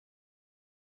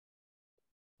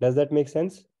 Does that make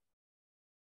sense?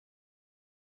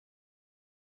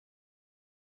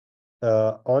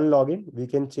 On login, we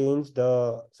can change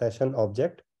the session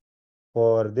object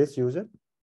for this user,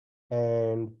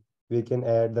 and we can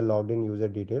add the logged in user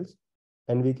details,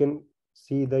 and we can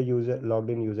see the user logged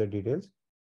in user details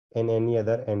in any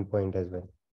other endpoint as well.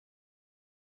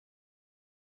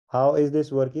 How is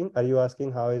this working? Are you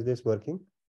asking how is this working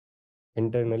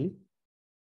internally?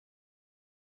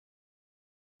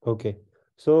 Okay.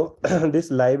 So this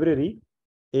library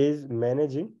is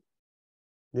managing,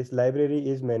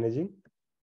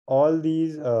 all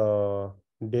these all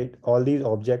these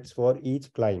objects for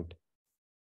each client.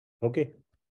 Okay.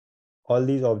 All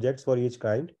these objects for each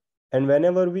client. And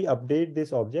whenever we update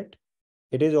this object,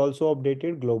 it is also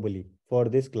updated globally for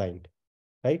this client,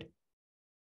 right?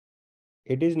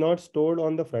 It is not stored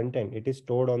on the front end, it is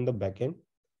stored on the back end.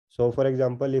 So for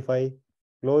example, if I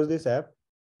close this app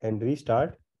and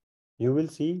restart, you will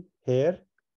see here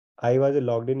I was a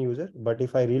logged in user, but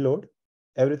if I reload,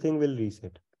 everything will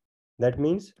reset. That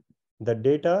means the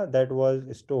data that was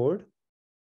stored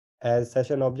as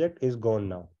session object is gone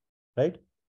now, right?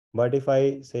 But if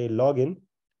I say login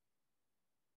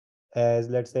as,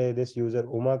 let's say, this user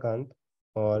Umakant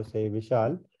or say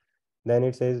Vishal, then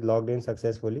it says logged in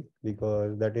successfully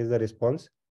because that is the response,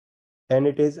 and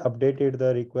it is updated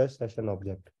the request session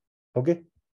object. Okay.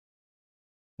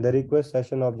 The request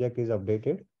session object is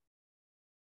updated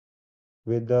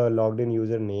with the logged in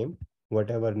user name,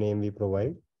 whatever name we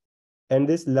provide. And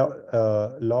this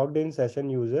logged in session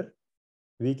user,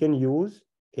 we can use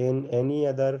in any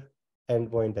other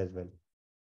endpoint as well.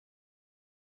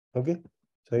 Okay.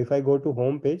 So if I go to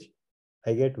home page,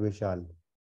 I get Vishal.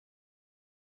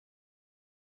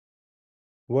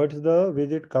 What's the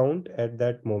visit count at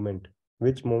that moment?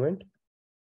 Which moment?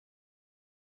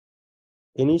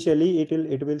 Initially,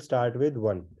 it will start with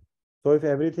 1. So if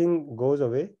everything goes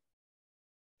away,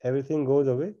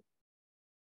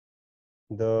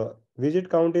 the visit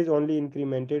count is only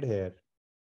incremented here.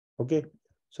 Okay.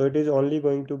 So it is only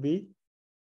going to be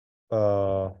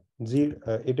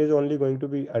it is only going to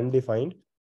be undefined.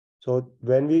 So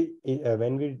when we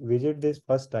visit this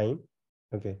first time,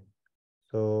 okay.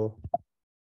 So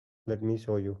let me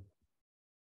show you.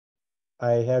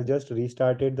 I have just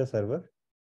restarted the server,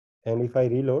 and if I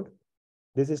reload,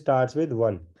 this starts with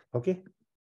 1. Okay.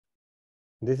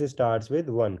 This starts with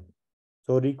 1.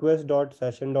 So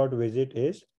request.session.visit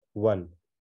is 1.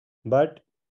 But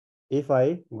if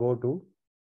I go to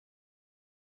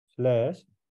slash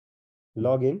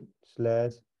login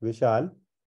slash Vishal,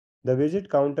 the visit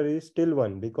counter is still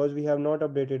 1 because we have not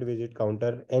updated visit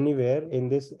counter anywhere in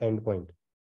this endpoint.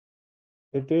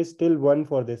 It is still 1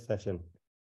 for this session.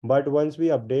 But once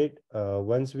we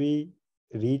once we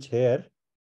reach here,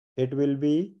 it will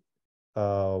be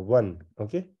 1.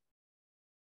 Okay.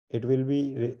 It will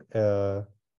be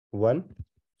 1.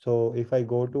 So if I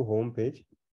go to home page,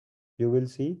 you will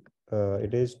see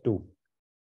it is 2.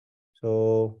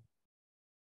 So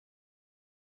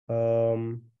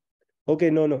okay,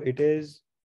 no, it is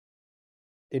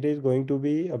going to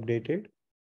be updated.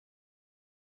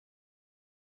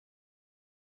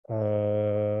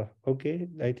 Okay,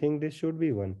 I think this should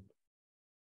be 1.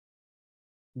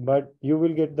 But you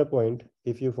will get the point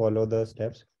if you follow the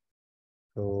steps.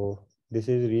 So this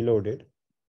is reloaded.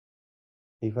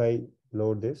 If I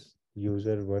load this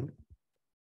user 1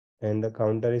 and the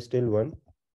counter is still 1,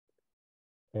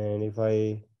 and if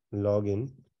I log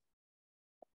in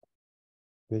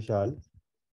Vishal,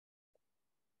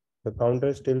 the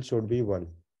counter still should be 1.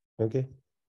 Okay.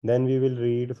 Then we will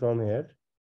read from here,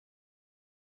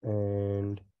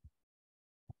 and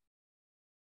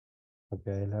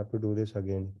okay, I'll have to do this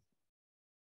again.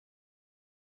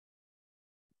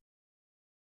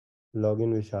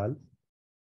 Login Vishal,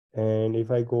 and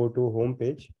if I go to home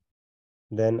page,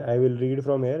 then I will read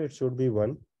from here. It should be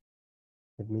 1.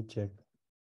 Let me check.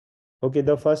 Okay,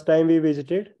 the first time we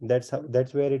visited, that's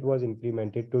where it was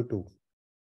incremented to 2.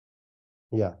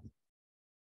 Yeah.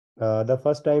 The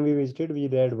first time we visited, we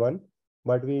read 1,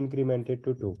 but we incremented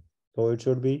to 2. So it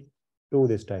should be 2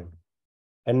 this time.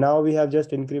 And now we have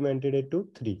just incremented it to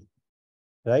 3,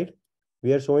 right?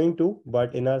 We are showing 2,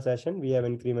 but in our session, we have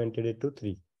incremented it to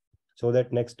 3. So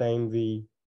that next time we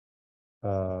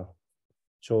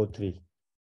show 3.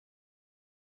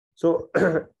 So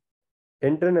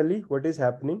internally, what is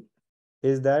happening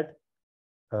is that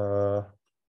I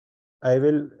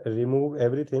will remove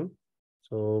everything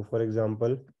So for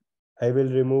example, I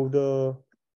will remove the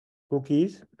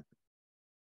cookies.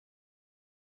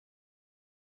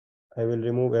 I will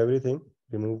remove everything,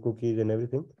 remove cookies and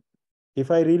everything. If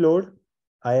I reload,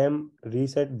 I am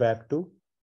reset back to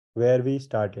where we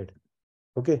started.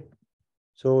 Okay.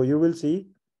 So you will see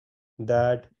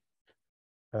that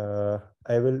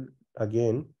I will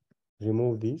again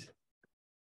remove these.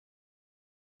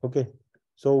 Okay.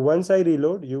 So once I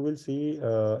reload, you will see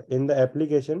in the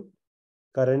application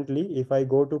currently, if I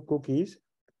go to cookies,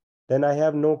 then I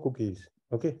have no cookies.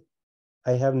 Okay.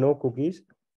 I have no cookies.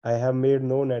 I have made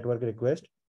no network request.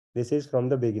 This is from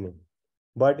the beginning.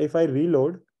 But if I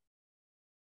reload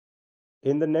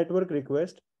in the network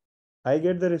request, I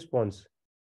get the response,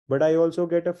 but I also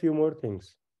get a few more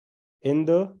things. In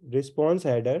the response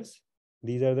headers,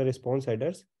 these are the response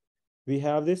headers. We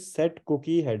have this set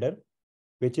cookie header,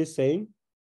 which is saying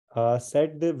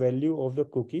set the value of the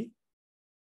cookie,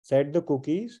 set the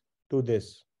cookies to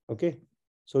this. Okay.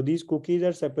 So these cookies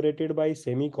are separated by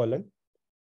semicolon,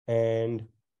 and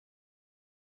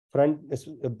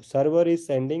server is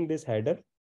sending this header.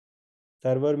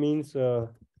 Server means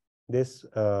this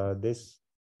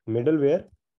middleware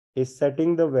is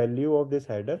setting the value of this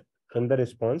header in the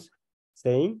response,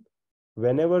 saying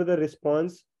whenever the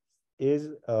response is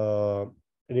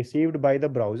received by the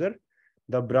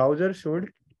browser should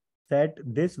set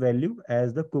this value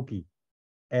as the cookie.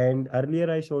 And earlier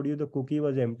I showed you the cookie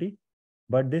was empty,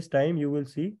 but this time you will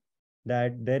see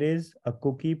that there is a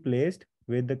cookie placed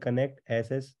with the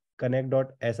connect.sid,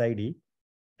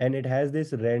 and it has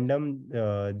this random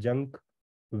junk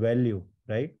value,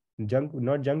 right? Junk,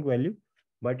 not junk value,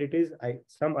 but it is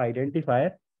some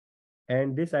identifier,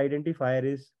 and this identifier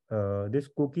is this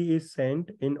cookie is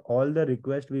sent in all the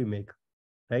requests we make,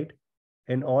 right?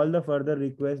 In all the further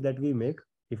requests that we make,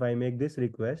 if I make this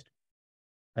request,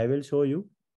 I will show you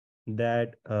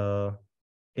that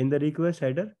in the request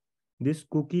header, this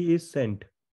cookie is sent,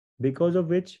 because of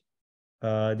which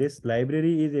this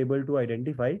library is able to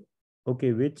identify,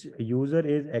 okay, which user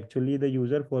is actually the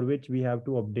user for which we have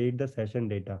to update the session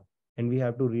data, and we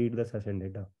have to read the session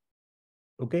data.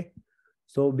 Okay.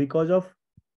 So because of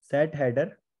set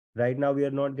header, right now we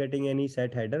are not getting any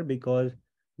set header because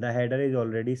the header is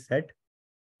already set.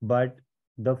 But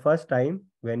the first time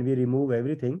when we remove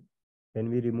everything,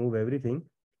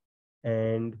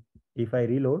 and if I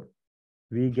reload,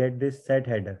 we get this set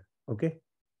header. Okay.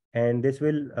 And this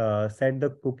will set the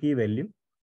cookie value,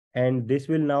 and this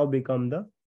will now become the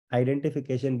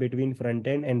identification between front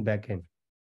end and back end.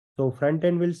 So front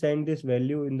end will send this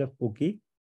value in the cookie,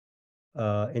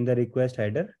 in the request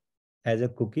header as a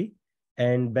cookie,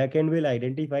 and backend will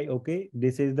identify, okay,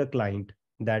 this is the client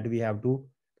that we have to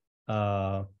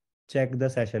uh, check the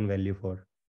session value for.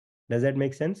 Does that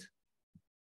make sense?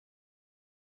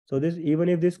 So this, even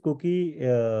if this cookie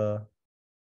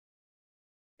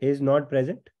is not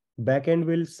present, backend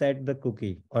will set the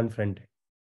cookie on front end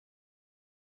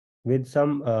with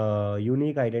some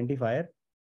unique identifier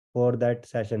for that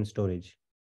session storage.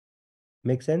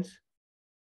 Make sense?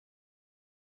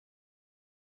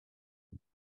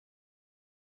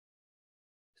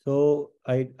 So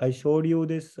I showed you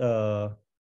this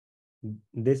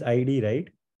ID, right?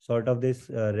 Sort of this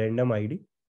random ID.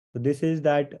 So this is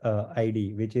that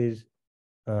ID which is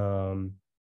um,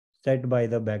 set by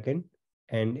the backend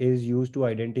and is used to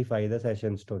identify the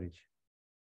session storage.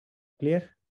 Clear?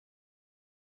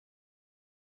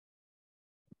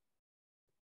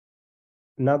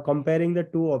 Now comparing the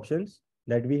two options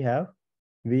that we have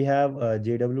a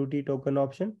JWT token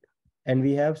option and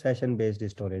we have session based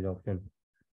storage option.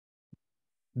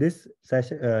 This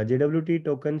session JWT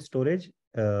token storage,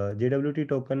 JWT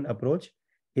token approach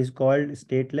is called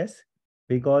stateless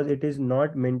because it is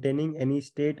not maintaining any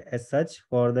state as such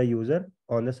for the user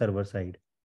on the server side.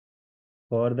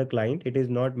 For the client, it is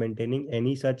not maintaining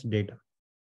any such data,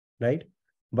 right?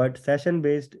 But session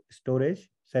based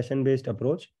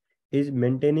approach is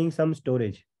maintaining some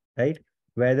storage, right?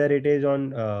 Whether it is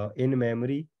on in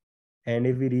memory, and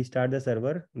if we restart the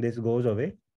server, this goes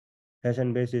away,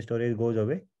 session based storage goes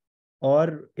away,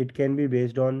 or it can be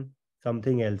based on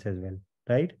something else as well,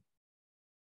 right?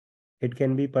 It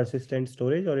can be persistent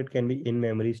storage or it can be in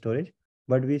memory storage,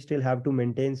 but we still have to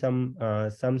maintain some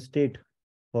state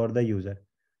for the user.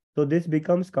 So this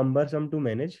becomes cumbersome to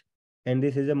manage, and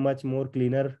this is a much more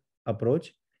cleaner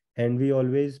approach, and we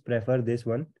always prefer this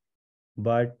one.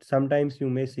 But sometimes you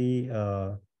may see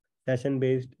session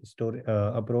based store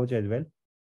approach as well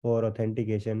for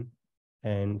authentication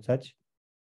and such,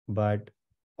 but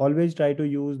always try to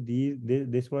use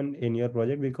this one in your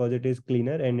project because it is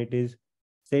cleaner and it is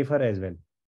safer as well.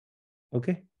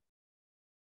 Okay.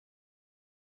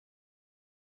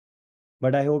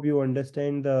 but I hope you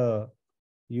understand the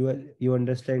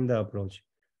approach.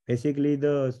 Basically,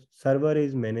 the server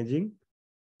is managing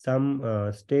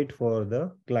some state for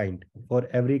the client, for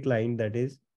every client that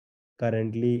is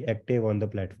currently active on the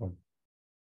platform.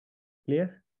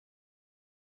 Clear?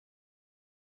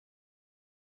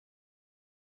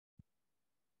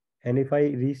 And if I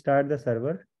restart the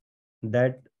server,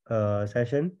 that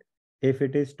session, if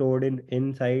it is stored in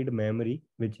inside memory,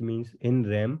 which means in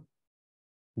RAM,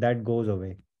 that goes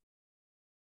away.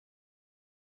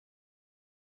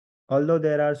 Although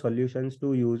there are solutions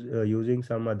to use using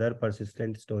some other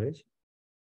persistent storage.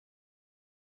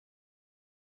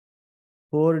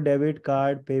 For debit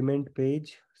card payment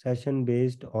page,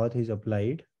 session-based auth is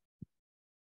applied.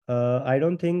 I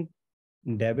don't think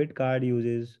debit card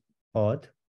uses auth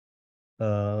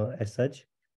as such,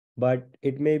 but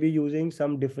it may be using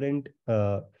some different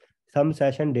some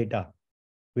session data,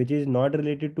 which is not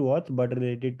related to auth but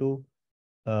related to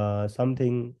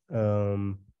something,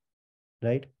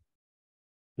 right?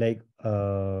 Like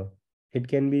it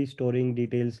can be storing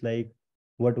details like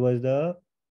what was the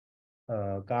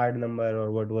card number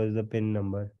or what was the PIN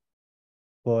number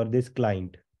for this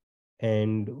client,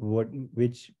 and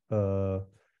which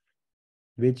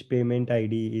payment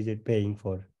ID is it paying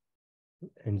for,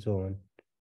 and so on.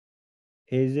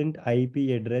 Isn't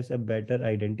IP address a better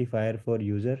identifier for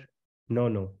user? No,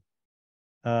 no.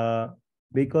 Uh,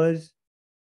 because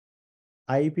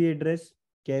IP address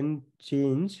can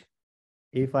change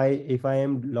if I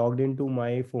am logged into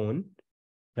my phone,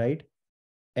 right?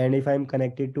 And if I'm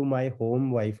connected to my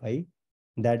home Wi-Fi,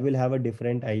 that will have a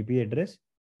different IP address.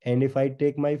 And if I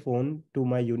take my phone to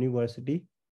my university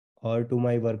or to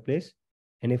my workplace,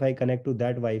 and if I connect to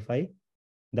that Wi-Fi,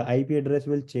 the IP address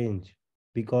will change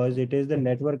because it is the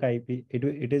network IP.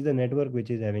 It is the network which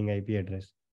is having IP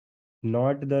address,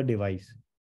 not the device.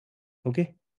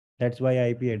 Okay, that's why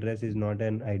IP address is not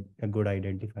a good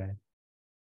identifier.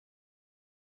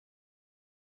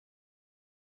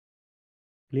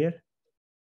 Clear?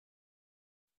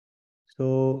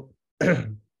 So,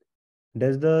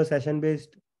 does the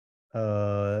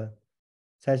uh,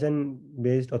 session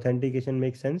based authentication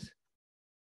make sense?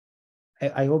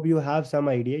 I hope you have some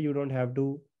idea. You don't have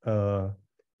to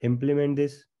implement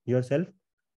this yourself,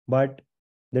 but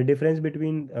the difference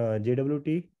between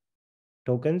JWT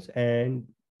tokens and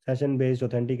session based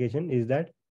authentication is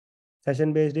that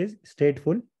session based is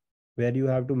stateful, where you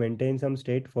have to maintain some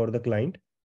state for the client,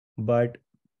 but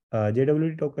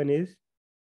JWT token is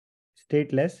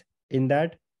stateless, in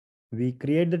that we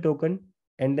create the token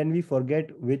and then we forget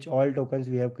which all tokens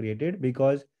we have created,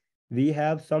 because we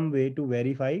have some way to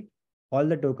verify all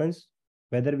the tokens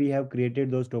whether we have created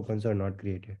those tokens or not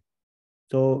created.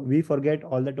 So we forget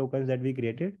all the tokens that we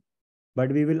created,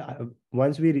 but we will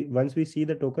once we see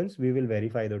the tokens, we will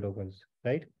verify the tokens,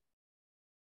 right?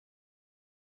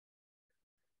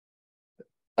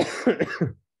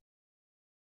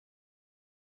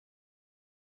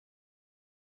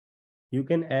 You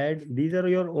can add, these are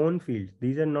your own fields,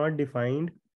 these are not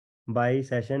defined by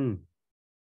session.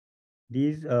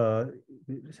 These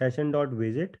session dot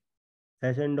visit,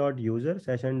 session dot user,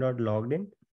 session dot logged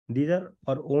in, these are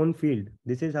our own field.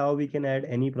 This is how we can add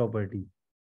any property.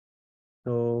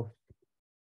 So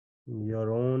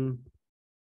your own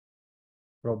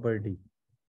property,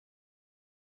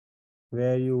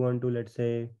 where you want to, let's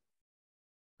say,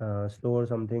 store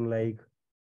something like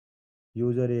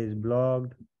user is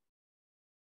blocked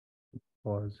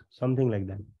or something like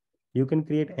that. You can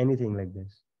create anything like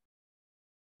this.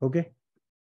 Okay,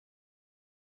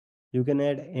 you can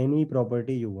add any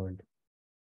property you want.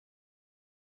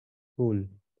 Cool.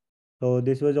 So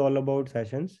this was all about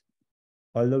sessions.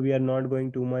 Although we are not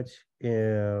going too much,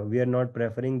 we are not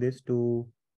preferring this to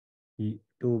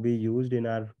be used in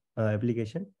our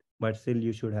application, but still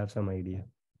you should have some idea.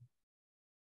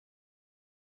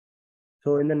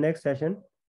 So in the next session,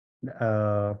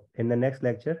 in the next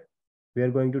lecture, we are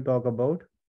going to talk about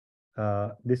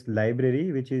this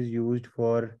library which is used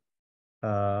for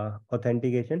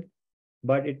authentication,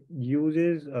 but it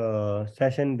uses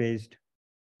session based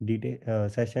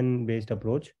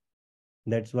approach.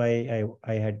 That's why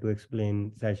I had to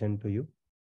explain session to you.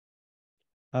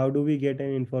 How do we get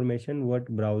an information what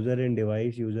browser and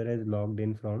device user has logged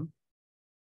in from?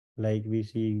 Like we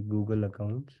see Google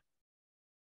accounts.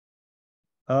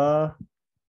 Uh,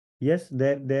 yes,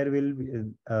 there will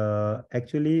be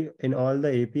actually in all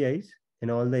the APIs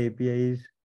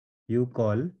you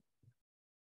call,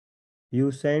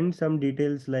 you send some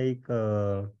details like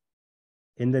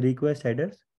in the request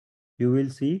headers, you will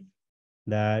see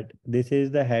that this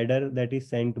is the header that is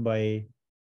sent by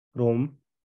Chrome.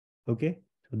 Okay,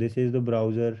 so this is the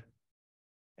browser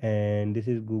and this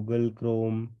is Google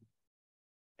Chrome.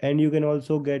 And you can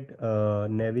also get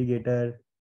navigator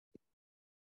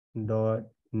dot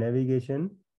navigation.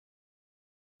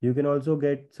 You can also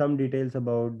get some details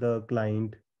about the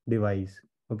client device.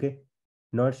 Okay,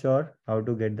 not sure how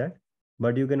to get that,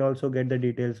 but you can also get the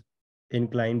details in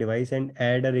client device and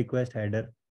add a request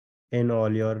header in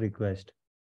all your request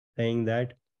saying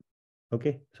that.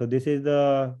 Okay, so this is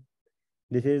the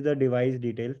device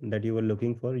detail that you were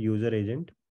looking for, user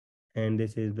agent, and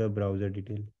this is the browser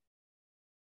detail.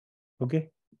 Okay,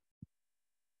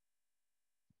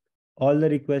 all the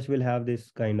requests will have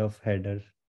this kind of header.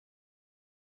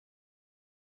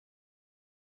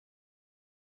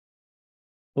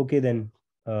 Okay, then,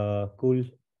 cool.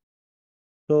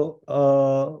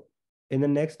 So, in the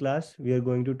next class, we are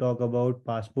going to talk about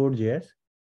Passport.js.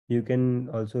 You can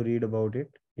also read about it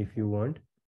if you want.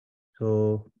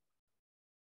 So,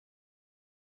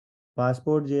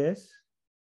 Passport.js,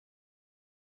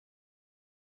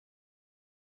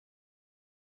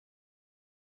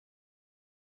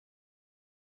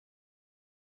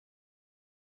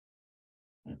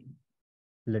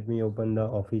 let me open the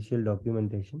official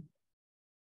documentation.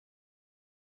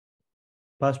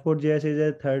 Passport.js is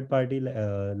a third-party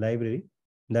library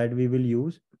that we will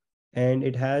use, and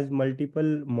it has multiple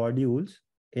modules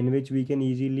in which we can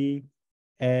easily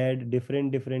add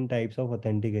different types of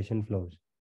authentication flows.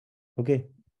 Okay,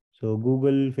 so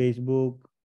Google, Facebook,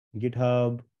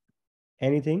 GitHub,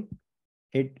 anything,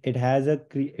 it has a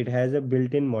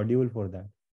built-in module for that.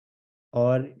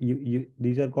 Or you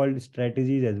these are called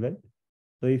strategies as well.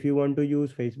 So if you want to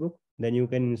use Facebook, then you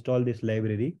can install this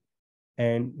library,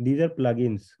 and these are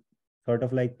plugins, sort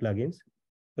of like plugins.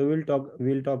 So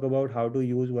we'll talk about how to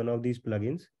use one of these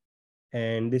plugins,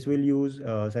 and this will use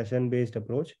a session based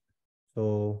approach.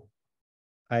 So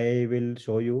I will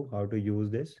show you how to use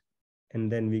this,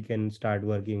 and then we can start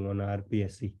working on our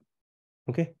PSC.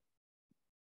 Okay.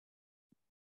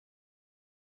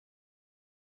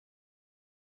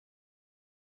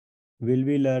 Will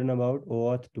we learn about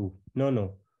OAuth 2? No,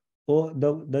 no. Oh,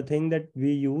 the thing that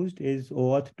we used is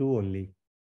OAuth 2 only,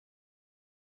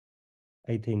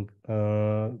 I think.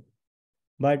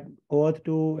 But OAuth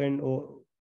 2 and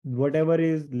whatever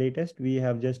is latest, we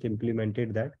have just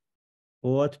implemented that.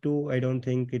 OAuth 2, I don't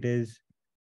think it is.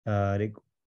 We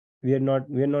are not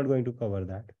going to cover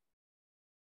that.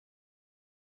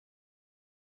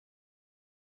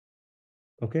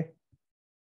 Okay.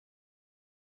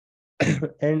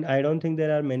 And I don't think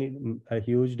there are a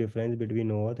huge difference between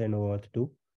OAuth and OAuth 2.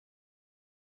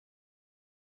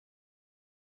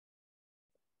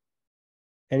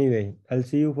 Anyway, I'll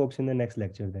see you folks in the next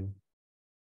lecture then.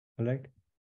 All right.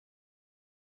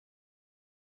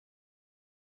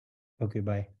 Okay,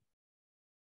 bye.